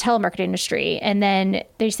work in the telemarketing industry. And then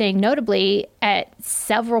they're saying, notably, at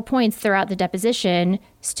several points throughout the deposition,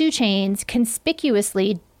 Stu Chains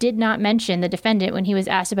conspicuously did not mention the defendant when he was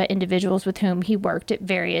asked about individuals with whom he worked at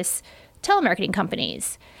various telemarketing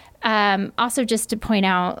companies. Also, just to point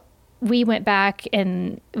out, we went back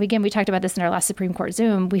and, again, we talked about this in our last Supreme Court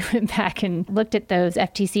Zoom. We went back and looked at those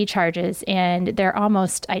FTC charges, and they're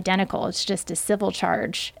almost identical. It's just a civil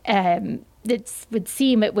charge. It would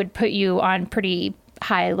seem it would put you on pretty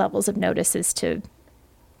high levels of notice as to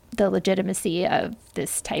the legitimacy of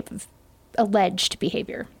this type of alleged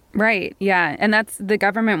behavior. Right. Yeah. And that's the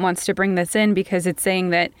government wants to bring this in because it's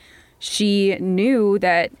saying that she knew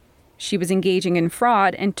that she was engaging in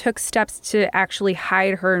fraud and took steps to actually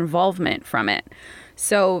hide her involvement from it.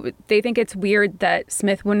 So they think it's weird that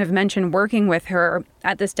Smith wouldn't have mentioned working with her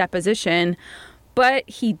at this deposition, but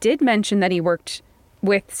he did mention that he worked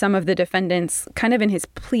with some of the defendants kind of in his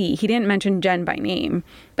plea. He didn't mention Jen by name,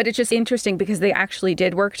 but it's just interesting because they actually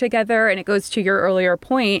did work together. And it goes to your earlier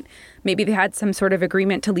point. Maybe they had some sort of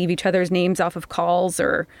agreement to leave each other's names off of calls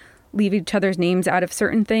or leave each other's names out of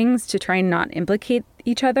certain things to try and not implicate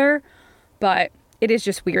each other. But it is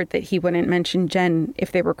just weird that he wouldn't mention Jen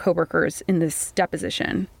if they were coworkers in this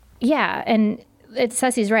deposition. Yeah, and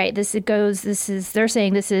Ceci's right. They're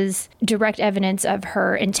saying this is direct evidence of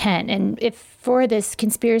her intent. And if for this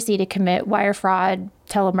conspiracy to commit wire fraud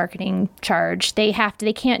telemarketing charge, they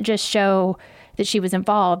can't just show that she was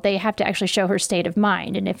involved. They have to actually show her state of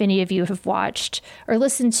mind. And if any of you have watched or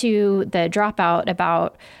listened to the Dropout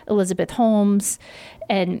about Elizabeth Holmes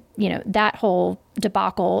and, that whole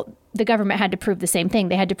debacle, the government had to prove the same thing.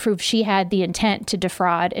 They had to prove she had the intent to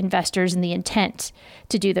defraud investors and the intent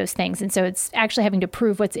to do those things. And so it's actually having to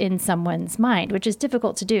prove what's in someone's mind, which is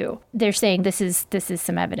difficult to do. They're saying this is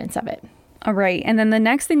some evidence of it. All right. And then the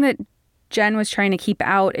next thing that Jen was trying to keep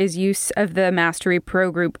out is use of the Mastery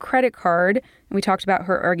Pro Group credit card. And we talked about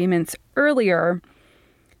her arguments earlier.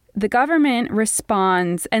 The government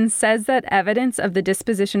responds and says that evidence of the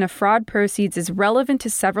disposition of fraud proceeds is relevant to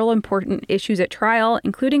several important issues at trial,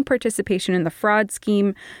 including participation in the fraud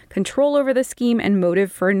scheme, control over the scheme, and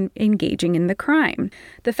motive for engaging in the crime.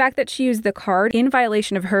 The fact that she used the card in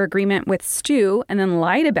violation of her agreement with Stu and then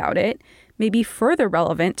lied about it may be further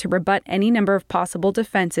relevant to rebut any number of possible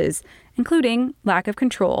defenses, including lack of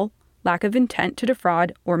control, lack of intent to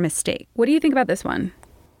defraud, or mistake. What do you think about this one?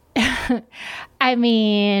 I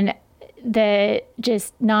mean, the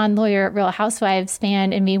just non-lawyer Real Housewives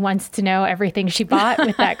fan in me wants to know everything she bought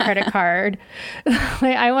with that credit card.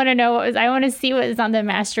 I want to know I want to see what is on the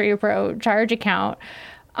Mastery Pro charge account.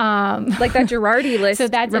 Like that Girardi list. So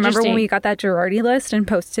that's remember when we got that Girardi list and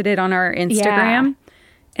posted it on our Instagram? Yeah.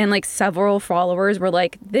 And like several followers were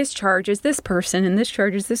like, this charge is this person and this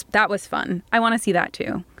charge is this. That was fun. I want to see that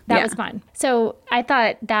too. That was fun. So I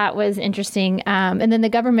thought that was interesting. And then the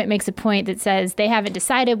government makes a point that says they haven't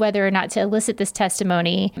decided whether or not to elicit this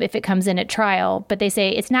testimony if it comes in at trial. But they say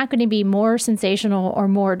it's not going to be more sensational or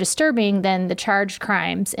more disturbing than the charged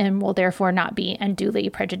crimes and will therefore not be unduly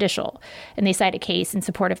prejudicial. And they cite a case in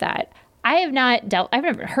support of that. I've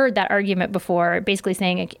never heard that argument before, basically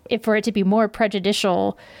saying if for it to be more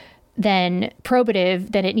prejudicial than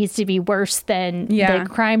probative, then it needs to be worse than the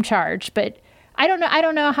crime charge. But I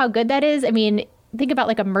don't know how good that is. I mean, think about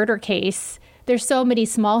like a murder case. There's so many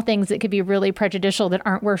small things that could be really prejudicial that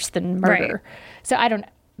aren't worse than murder. Right. So I don't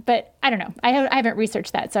know. I haven't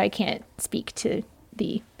researched that, so I can't speak to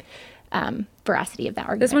the veracity of that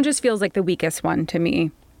argument. This one just feels like the weakest one to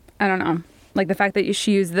me. I don't know. Like the fact that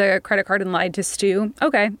she used the credit card and lied to Stu.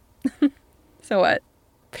 Okay. So what?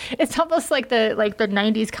 It's almost like the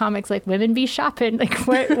 90s comics, like Women Be Shopping. Like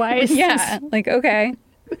what? Why is yeah. this? Like, okay.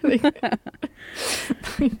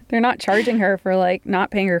 They're not charging her for like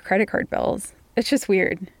not paying her credit card bills. It's just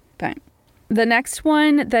weird. But the next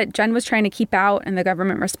one that Jen was trying to keep out and the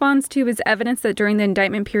government responds to is evidence that during the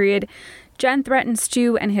indictment period, Jen threatened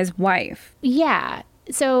Stu and his wife. Yeah.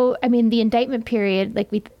 So, I mean, the indictment period,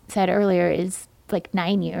 like we said earlier, is like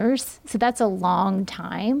 9 years. So that's a long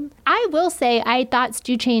time. I will say I thought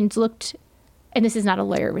Stu Chains looked, and this is not a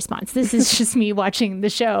lawyer response, this is just me watching the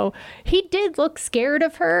show, he did look scared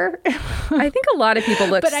of her. I think a lot of people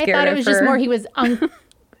look scared of her. But I thought it was just more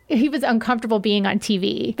he was uncomfortable being on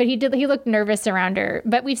TV. But he looked nervous around her.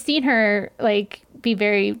 But we've seen her like be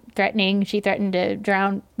very threatening. She threatened to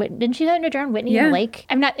drown. Didn't she threaten to drown Whitney in the lake?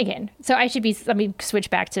 I'm not, again. So let me switch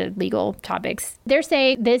back to legal topics. They're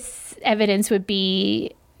saying this evidence would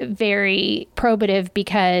be very probative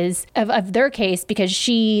because of their case, because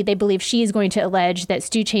they believe she is going to allege that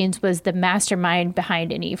Stu Chains was the mastermind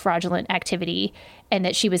behind any fraudulent activity and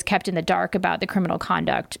that she was kept in the dark about the criminal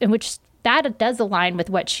conduct, in which that does align with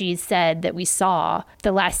what she said that we saw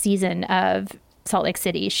the last season of Salt Lake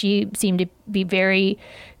City. She seemed to be very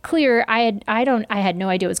clear. I had no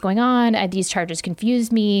idea what was going on. These charges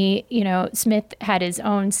confused me. Smith had his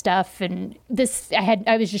own stuff, and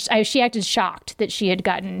she acted shocked that she had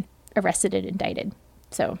gotten arrested and indicted.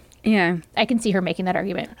 So yeah, I can see her making that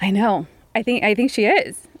argument. I know. I think she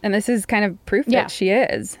is, and this is kind of proof that she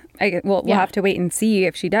is. We'll have to wait and see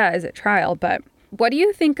if she does at trial. But what do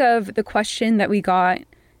you think of the question that we got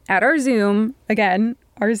at our Zoom? Again,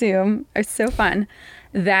 our Zoom is so fun,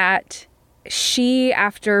 that she,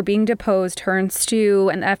 after being deposed, her and Stu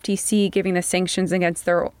and the FTC giving the sanctions against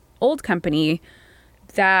their old company,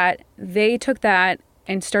 that they took that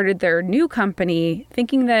and started their new company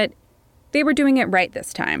thinking that they were doing it right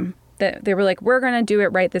this time. That they were like, we're going to do it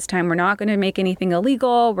right this time. We're not going to make anything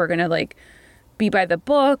illegal. We're going to be by the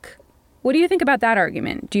book. What do you think about that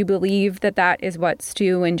argument? Do you believe that that is what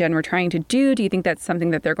Stu and Jen were trying to do? Do you think that's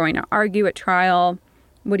something that they're going to argue at trial?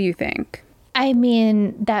 What do you think? I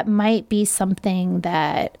mean, that might be something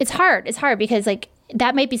that it's hard. It's hard because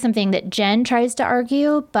that might be something that Jen tries to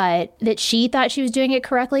argue, but that she thought she was doing it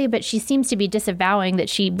correctly. But she seems to be disavowing that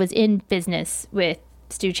she was in business with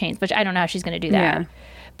Stu Chains, which I don't know how she's going to do that. Yeah.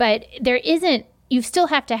 But you still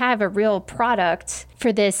have to have a real product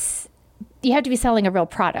for this. You have to be selling a real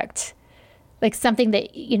product, something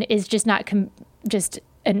that is just not just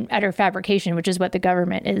an utter fabrication, which is what the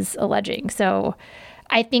government is alleging. So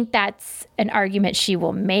I think that's an argument she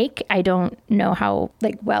will make. I don't know how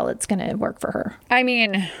well it's going to work for her. I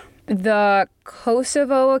mean, the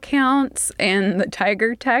Kosovo accounts and the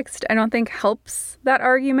Tiger text, I don't think helps that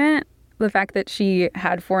argument. The fact that she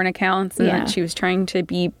had foreign accounts and that she was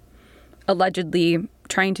allegedly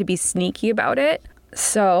trying to be sneaky about it.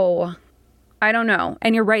 So I don't know.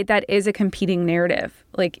 And you're right, that is a competing narrative.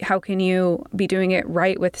 How can you be doing it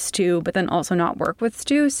right with Stu, but then also not work with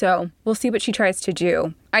Stu? So we'll see what she tries to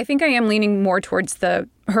do. I think I am leaning more towards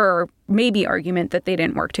her maybe argument that they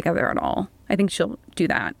didn't work together at all. I think she'll do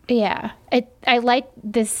that. Yeah. I like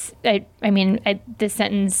this. This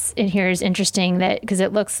sentence in here is interesting because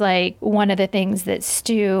it looks like one of the things that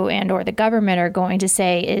Stu and or the government are going to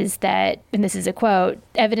say is that, and this is a quote,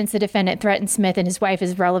 evidence the defendant threatened Smith and his wife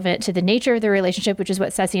is relevant to the nature of the relationship, which is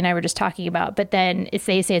what Ceci and I were just talking about. But then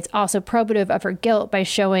they say it's also probative of her guilt by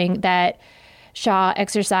showing that Shah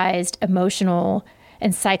exercised emotional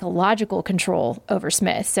and psychological control over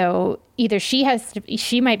Smith. So either she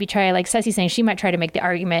might be trying, like Ceci's saying, she might try to make the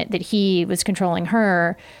argument that he was controlling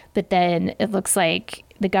her, but then it looks like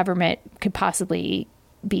the government could possibly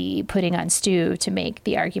be putting on Stu to make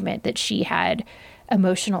the argument that she had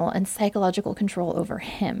emotional and psychological control over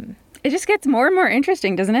him. It just gets more and more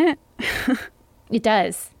interesting, doesn't it? It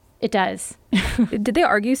does. It does. Did they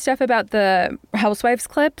argue stuff about the Housewives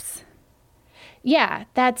clips? Yeah,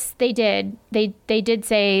 they did. They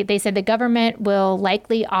said the government will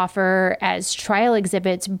likely offer as trial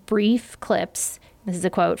exhibits brief clips. This is a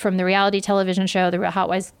quote from the reality television show, The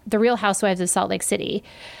Real Housewives of Salt Lake City.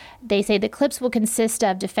 They say the clips will consist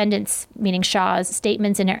of defendants, meaning Shah's,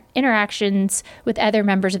 statements and interactions with other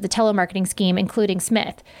members of the telemarketing scheme, including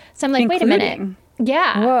Smith. So I'm like, wait a minute.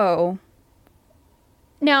 Yeah. Whoa.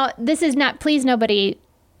 Now, this is not, please nobody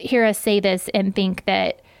hear us say this and think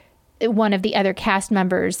that one of the other cast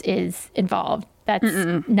members is involved.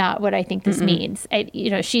 That's not what I think this means.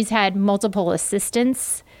 She's had multiple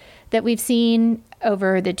assistants that we've seen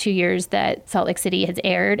over the 2 years that Salt Lake City has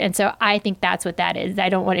aired. And so I think that's what that is. I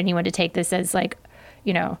don't want anyone to take this as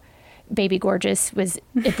Baby Gorgeous was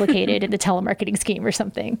implicated in the telemarketing scheme or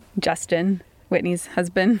something. Justin, Whitney's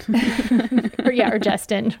husband. or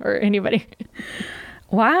Justin or anybody.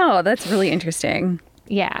 Wow, that's really interesting.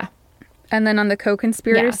 Yeah. And then on the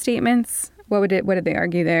co-conspirator statements, what did they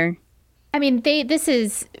argue there? I mean,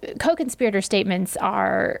 co-conspirator statements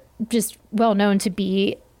are just well known to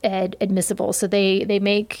be admissible. So they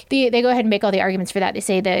go ahead and make all the arguments for that. They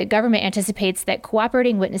say the government anticipates that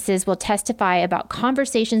cooperating witnesses will testify about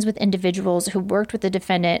conversations with individuals who worked with the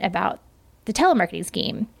defendant about the telemarketing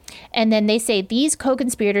scheme. And then they say these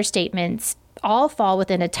co-conspirator statements all fall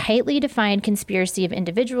within a tightly defined conspiracy of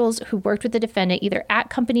individuals who worked with the defendant either at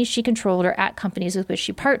companies she controlled or at companies with which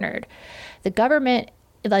she partnered. The government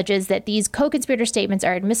alleges that these co-conspirator statements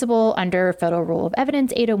are admissible under Federal Rule of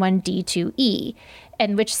Evidence 801 D2E,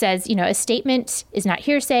 and which says, a statement is not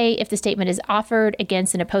hearsay if the statement is offered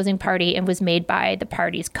against an opposing party and was made by the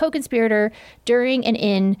party's co-conspirator during and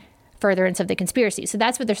in furtherance of the conspiracy. So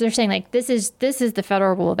that's what they're saying, like, this is the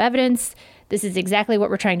Federal Rule of Evidence. This is exactly what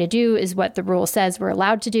we're trying to do, is what the rule says we're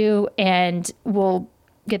allowed to do, and we'll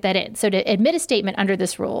get that in. So to admit a statement under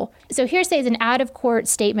this rule. So hearsay is an out-of-court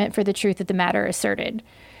statement for the truth of the matter asserted,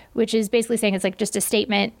 which is basically saying it's like just a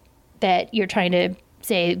statement that you're trying to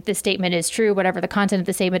say the statement is true, whatever the content of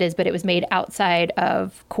the statement is, but it was made outside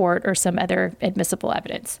of court or some other admissible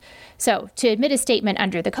evidence. So to admit a statement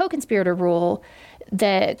under the co-conspirator rule,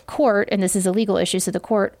 the court, and this is a legal issue, so the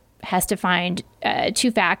court has to find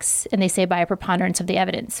two facts, and they say by a preponderance of the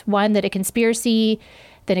evidence. One, that a conspiracy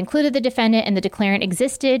that included the defendant and the declarant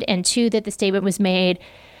existed, and two, that the statement was made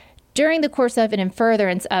during the course of and in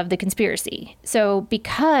furtherance of the conspiracy. So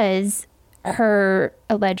because her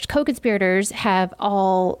alleged co-conspirators have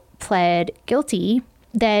all pled guilty,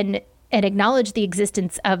 then and acknowledged the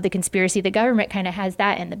existence of the conspiracy, the government kind of has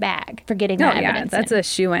that in the bag for getting that evidence. That's a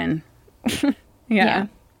shoo-in. Yeah.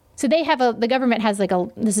 So they have the government has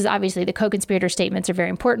this is obviously the co-conspirator statements are very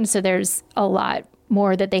important. So there's a lot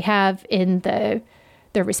more that they have in their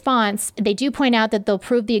response. They do point out that they'll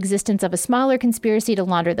prove the existence of a smaller conspiracy to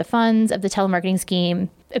launder the funds of the telemarketing scheme.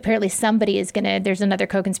 Apparently there's another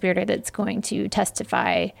co-conspirator that's going to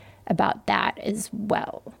testify about that as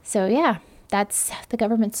well. So yeah, that's the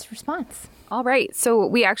government's response. All right. So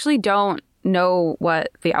we actually don't know what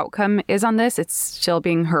the outcome is on this. It's still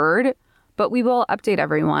being heard, but we will update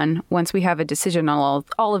everyone once we have a decision on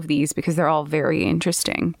all of these, because they're all very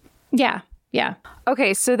interesting. Yeah. Yeah.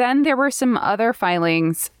 Okay, so then there were some other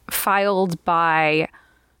filings filed by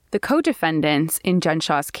the co-defendants in Jen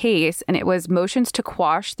Shah's case, and it was motions to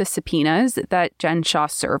quash the subpoenas that Jen Shah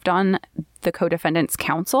served on the co-defendants'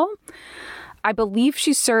 counsel. I believe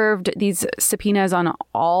she served these subpoenas on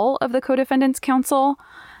all of the co-defendants' counsel,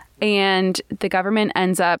 and the government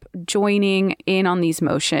ends up joining in on these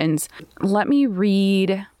motions. Let me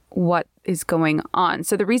read what is going on.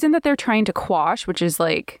 So the reason that they're trying to quash, which is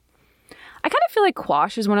I kind of feel like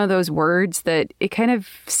quash is one of those words that it kind of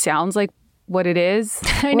sounds like what it is.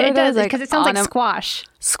 It does, because it sounds like squash.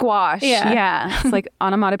 Squash. Yeah. It's like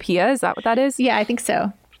onomatopoeia. Is that what that is? Yeah, I think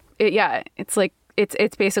so. It's like,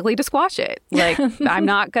 it's basically to squash it. Like, I'm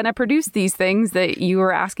not going to produce these things that you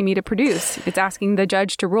are asking me to produce. It's asking the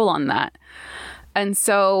judge to rule on that. And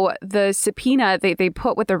so the subpoena, they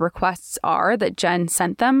put what the requests are that Jen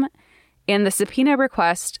sent them. And the subpoena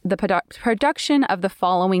request the production of the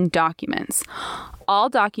following documents. All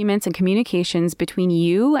documents and communications between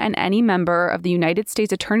you and any member of the United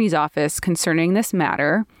States Attorney's Office concerning this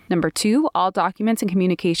matter. Number 2, all documents and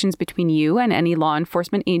communications between you and any law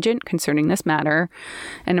enforcement agent concerning this matter.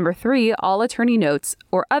 And number 3, all attorney notes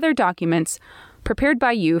or other documents prepared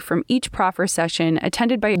by you from each proffer session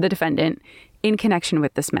attended by the defendant in connection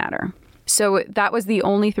with this matter. So that was the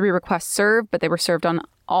only 3 requests served, but they were served on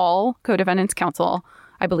all co-defendants' counsel,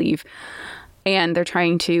 I believe, and they're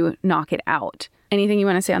trying to knock it out. Anything you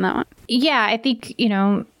want to say on that one? Yeah, I think,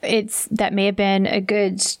 that may have been a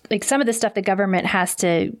good, some of the stuff the government has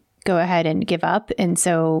to go ahead and give up. And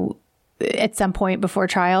so at some point before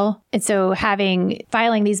trial. And so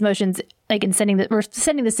filing these motions, and sending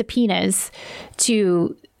the subpoenas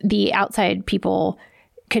to the outside people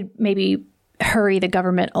could maybe hurry the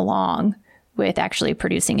government along with actually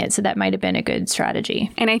producing it. So that might have been a good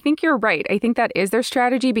strategy. And I think you're right. I think that is their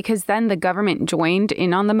strategy, because then the government joined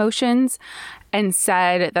in on the motions and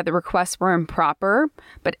said that the requests were improper,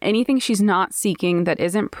 but anything she's not seeking that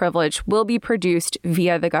isn't privileged will be produced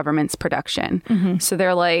via the government's production. Mm-hmm. So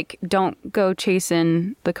they're like, don't go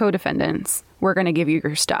chasing the co-defendants. We're going to give you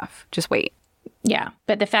your stuff. Just wait. Yeah.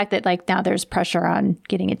 But the fact that now there's pressure on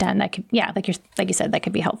getting it done, that could, like you said, that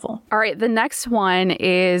could be helpful. All right. The next one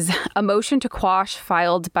is a motion to quash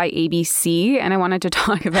filed by ABC. And I wanted to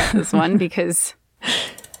talk about this one because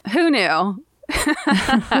who knew?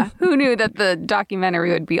 Who knew that the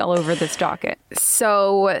documentary would be all over this docket?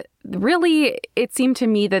 So really, it seemed to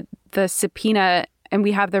me that the subpoena, and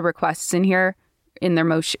we have the requests in here, in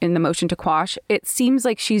the motion to quash, it seems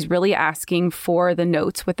like she's really asking for the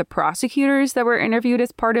notes with the prosecutors that were interviewed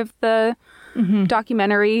as part of the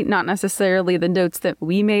documentary, not necessarily the notes that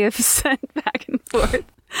we may have sent back and forth.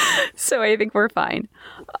 So I think we're fine.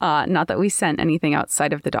 Not that we sent anything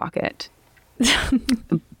outside of the docket.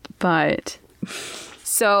 But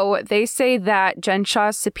so they say that Jen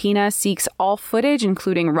Shah's subpoena seeks all footage,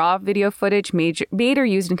 including raw video footage made or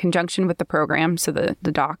used in conjunction with the program, so the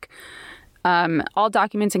doc, All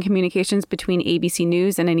documents and communications between ABC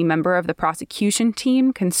News and any member of the prosecution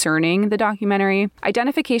team concerning the documentary.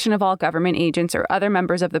 Identification of all government agents or other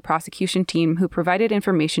members of the prosecution team who provided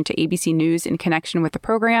information to ABC News in connection with the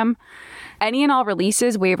program. Any and all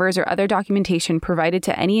releases, waivers, or other documentation provided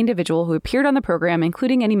to any individual who appeared on the program,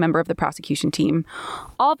 including any member of the prosecution team.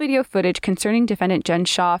 All video footage concerning defendant Jen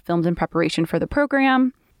Shah filmed in preparation for the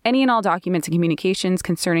program. Any and all documents and communications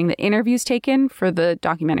concerning the interviews taken for the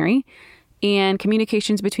documentary. And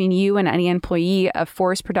communications between you and any employee of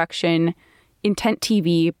Forest Production, Intent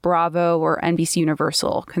TV, Bravo, or NBC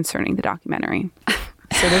Universal concerning the documentary.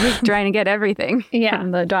 So they're just trying to get everything from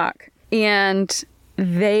the doc. And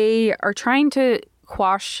they are trying to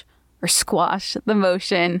quash or squash the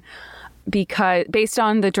motion because based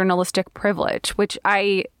on the journalistic privilege, which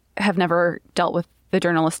I have never dealt with the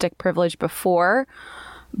journalistic privilege before.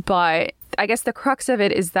 But I guess the crux of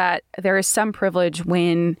it is that there is some privilege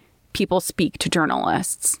when people speak to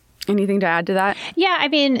journalists. Anything to add to that? Yeah, I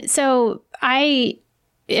mean, so I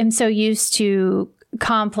am so used to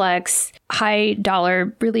complex, high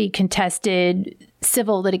dollar, really contested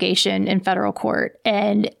civil litigation in federal court.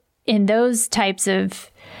 And in those types of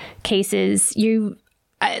cases,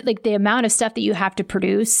 like the amount of stuff that you have to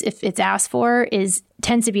produce if it's asked for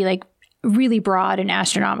tends to be like really broad and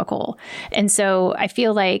astronomical. And so I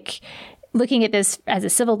feel like looking at this as a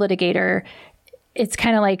civil litigator, it's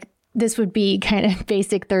kind of like this would be kind of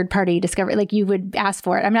basic third party discovery. Like you would ask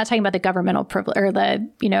for it. I'm not talking about the governmental privilege or the,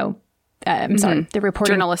 the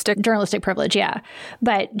reporting journalistic privilege. Yeah.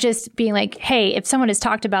 But just being like, hey, if someone has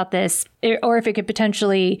talked about this or if it could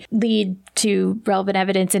potentially lead to relevant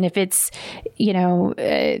evidence and if it's,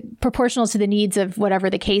 proportional to the needs of whatever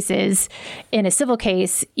the case is in a civil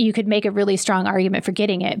case, you could make a really strong argument for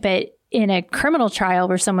getting it. But in a criminal trial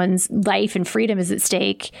where someone's life and freedom is at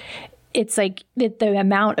stake, it's like the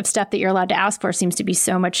amount of stuff that you're allowed to ask for seems to be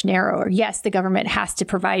so much narrower. Yes, the government has to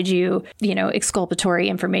provide you, exculpatory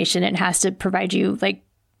information and has to provide you like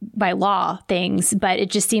by law things, but it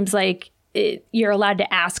just seems like you're allowed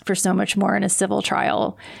to ask for so much more in a civil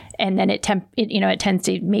trial. And then it tends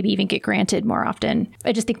to maybe even get granted more often.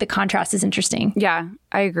 I just think the contrast is interesting. Yeah,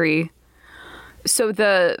 I agree. So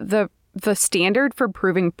the standard for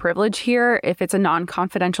proving privilege here, if it's a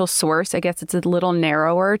non-confidential source, I guess it's a little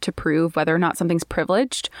narrower to prove whether or not something's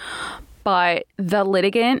privileged. But the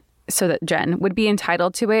litigant, so that Jen, would be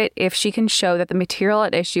entitled to it if she can show that the material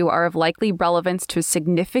at issue are of likely relevance to a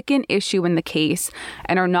significant issue in the case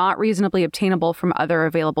and are not reasonably obtainable from other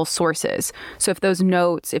available sources. So if those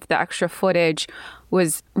notes, if the extra footage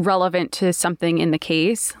was relevant to something in the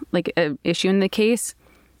case, like an issue in the case,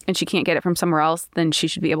 and she can't get it from somewhere else, then she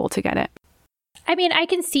should be able to get it. I mean, I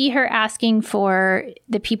can see her asking for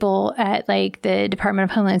the people at like the Department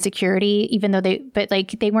of Homeland Security, even though they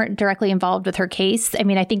weren't directly involved with her case. I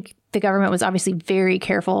mean, I think the government was obviously very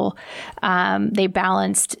careful. They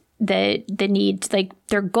balanced the need, like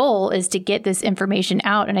their goal is to get this information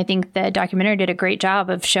out. And I think the documentary did a great job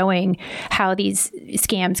of showing how these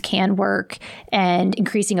scams can work and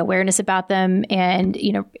increasing awareness about them and,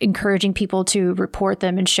 encouraging people to report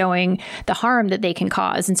them and showing the harm that they can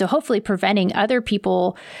cause. And so hopefully preventing other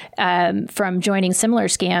people from joining similar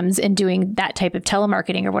scams and doing that type of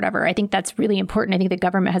telemarketing or whatever. I think that's really important. I think the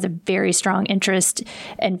government has a very strong interest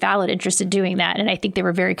and valid interest in doing that. And I think they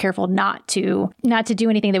were very careful not to do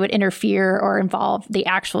anything that would interfere or involve the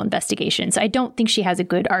actual investigation. So I don't think she has a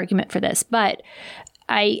good argument for this, but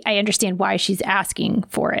I understand why she's asking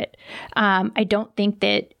for it. I don't think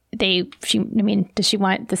that does she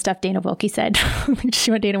want the stuff Dana Wilkie said? Does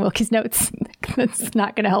she want Dana Wilkie's notes? That's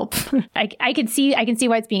not going to help. I can see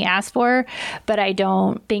why it's being asked for, but I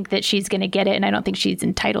don't think that she's going to get it. And I don't think she's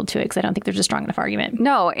entitled to it because I don't think there's a strong enough argument.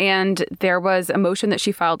 No. And there was a motion that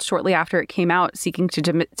she filed shortly after it came out seeking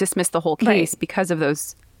to dismiss the whole case because of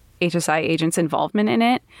those HSI agents' involvement in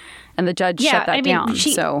it. And the judge shut that down.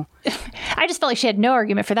 So I just felt like she had no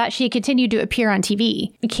argument for that. She continued to appear on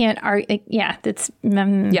TV. You can't argue. That's not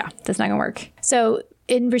going to work. So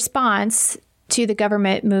in response to the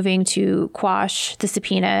government moving to quash the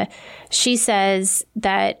subpoena, she says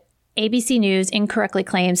that ABC News incorrectly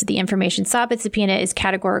claims that the information sought by subpoena is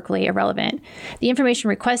categorically irrelevant. The information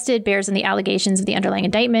requested bears on the allegations of the underlying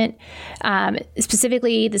indictment.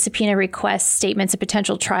 Specifically, the subpoena requests statements of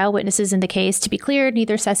potential trial witnesses in the case. To be clear,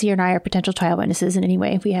 neither Ceci or I are potential trial witnesses in any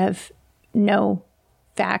way. We have no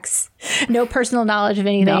facts, no personal knowledge of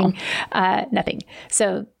anything, nothing.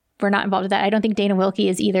 So we're not involved with that. I don't think Dana Wilkie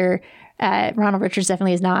is either. Ronald Richards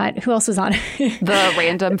definitely is not. Who else was on it? The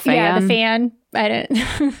random fan. Yeah, the fan. I don't.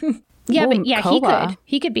 But he could.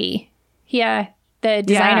 He could be. Yeah. the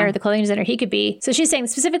designer, the clothing designer, he could be. So she's saying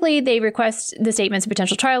specifically they request the statements of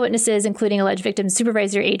potential trial witnesses, including alleged victims,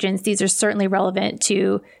 supervisor agents. These are certainly relevant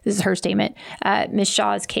to, this is her statement, Ms.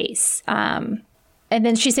 Shah's case. And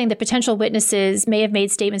then she's saying the potential witnesses may have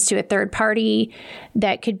made statements to a third party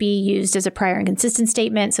that could be used as a prior and consistent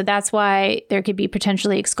statement. So that's why there could be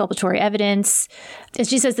potentially exculpatory evidence. And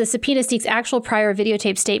she says the subpoena seeks actual prior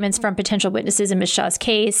videotape statements from potential witnesses in Ms. Shah's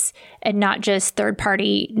case and not just third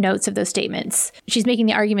party notes of those statements. She's making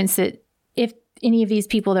the arguments that if any of these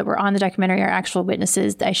people that were on the documentary are actual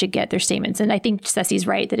witnesses, I should get their statements. And I think Ceci's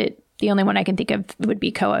right that the only one I can think of would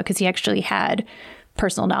be Koa, because he actually had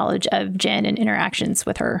personal knowledge of Jen and interactions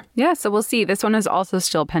with her. Yeah, so we'll see. This one is also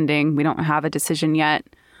still pending. We don't have a decision yet.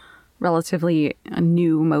 Relatively a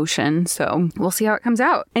new motion, so we'll see how it comes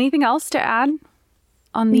out. Anything else to add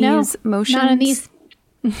on these motions? Not on these.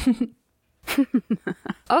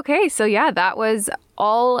 Okay, so yeah, that was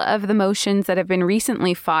all of the motions that have been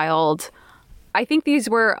recently filed. I think these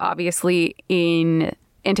were obviously in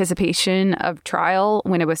anticipation of trial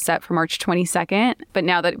when it was set for March 22nd. But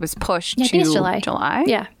now that it was pushed to July.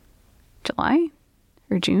 Yeah. July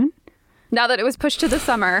or June. Now that it was pushed to the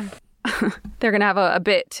summer, they're going to have a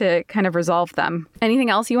bit to kind of resolve them.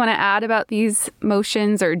 Anything else you want to add about these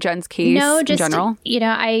motions or Jen's case in general?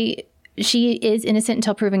 She is innocent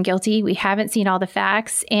until proven guilty. We haven't seen all the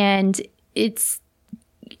facts, and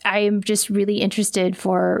I am just really interested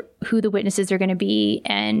for who the witnesses are going to be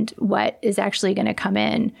and what is actually going to come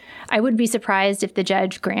in. I wouldn't be surprised if the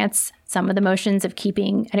judge grants some of the motions of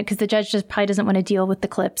keeping, because the judge just probably doesn't want to deal with the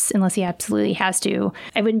clips unless he absolutely has to.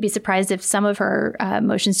 I wouldn't be surprised if some of her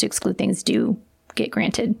motions to exclude things do get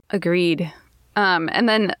granted. Agreed. And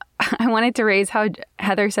then I wanted to raise how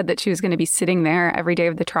Heather said that she was going to be sitting there every day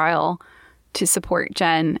of the trial to support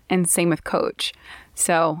Jen, and same with Coach.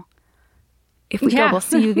 So if we go, we'll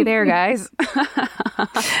see you there, guys.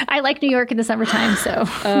 I like New York in the summertime,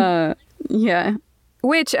 so. Yeah.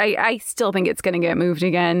 Which I still think it's going to get moved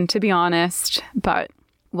again, to be honest. But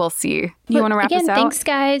we'll see. You want to wrap us out? Thanks,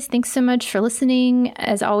 guys. Thanks so much for listening.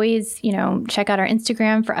 As always, check out our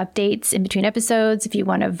Instagram for updates in between episodes. If you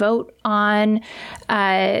want to vote on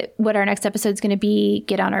what our next episode is going to be,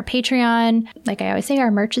 get on our Patreon. Like I always say,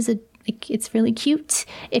 our merch is it's really cute.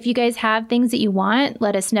 If you guys have things that you want,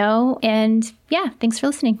 let us know. And yeah, thanks for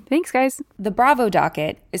listening. Thanks, guys. The Bravo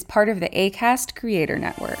Docket is part of the Acast Creator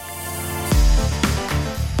Network.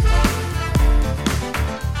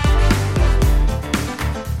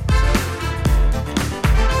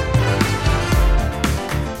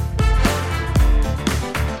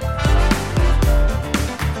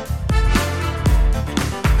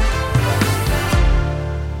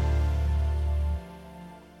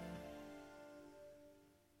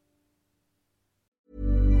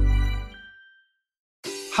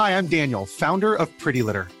 Hi, I'm Daniel, founder of Pretty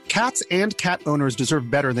Litter. Cats and cat owners deserve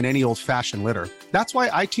better than any old-fashioned litter. That's why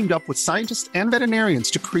I teamed up with scientists and veterinarians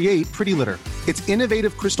to create Pretty Litter. Its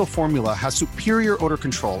innovative crystal formula has superior odor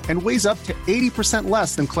control and weighs up to 80%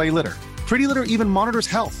 less than clay litter. Pretty Litter even monitors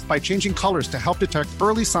health by changing colors to help detect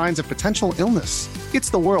early signs of potential illness. It's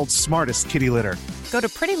the world's smartest kitty litter. Go to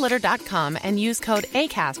prettylitter.com and use code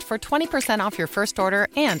ACAST for 20% off your first order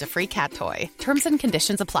and a free cat toy. Terms and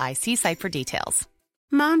conditions apply. See site for details.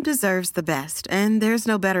 Mom deserves the best, and there's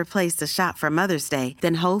no better place to shop for Mother's Day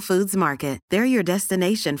than Whole Foods Market. They're your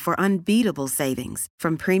destination for unbeatable savings,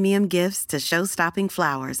 from premium gifts to show-stopping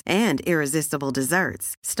flowers and irresistible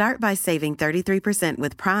desserts. Start by saving 33%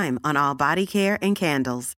 with Prime on all body care and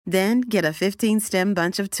candles. Then get a 15-stem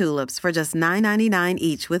bunch of tulips for just $9.99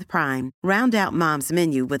 each with Prime. Round out Mom's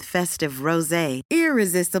menu with festive rosé,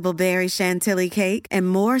 irresistible berry chantilly cake, and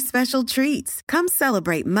more special treats. Come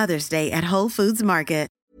celebrate Mother's Day at Whole Foods Market.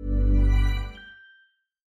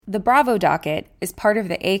 The Bravo Docket is part of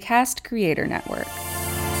the Acast Creator Network.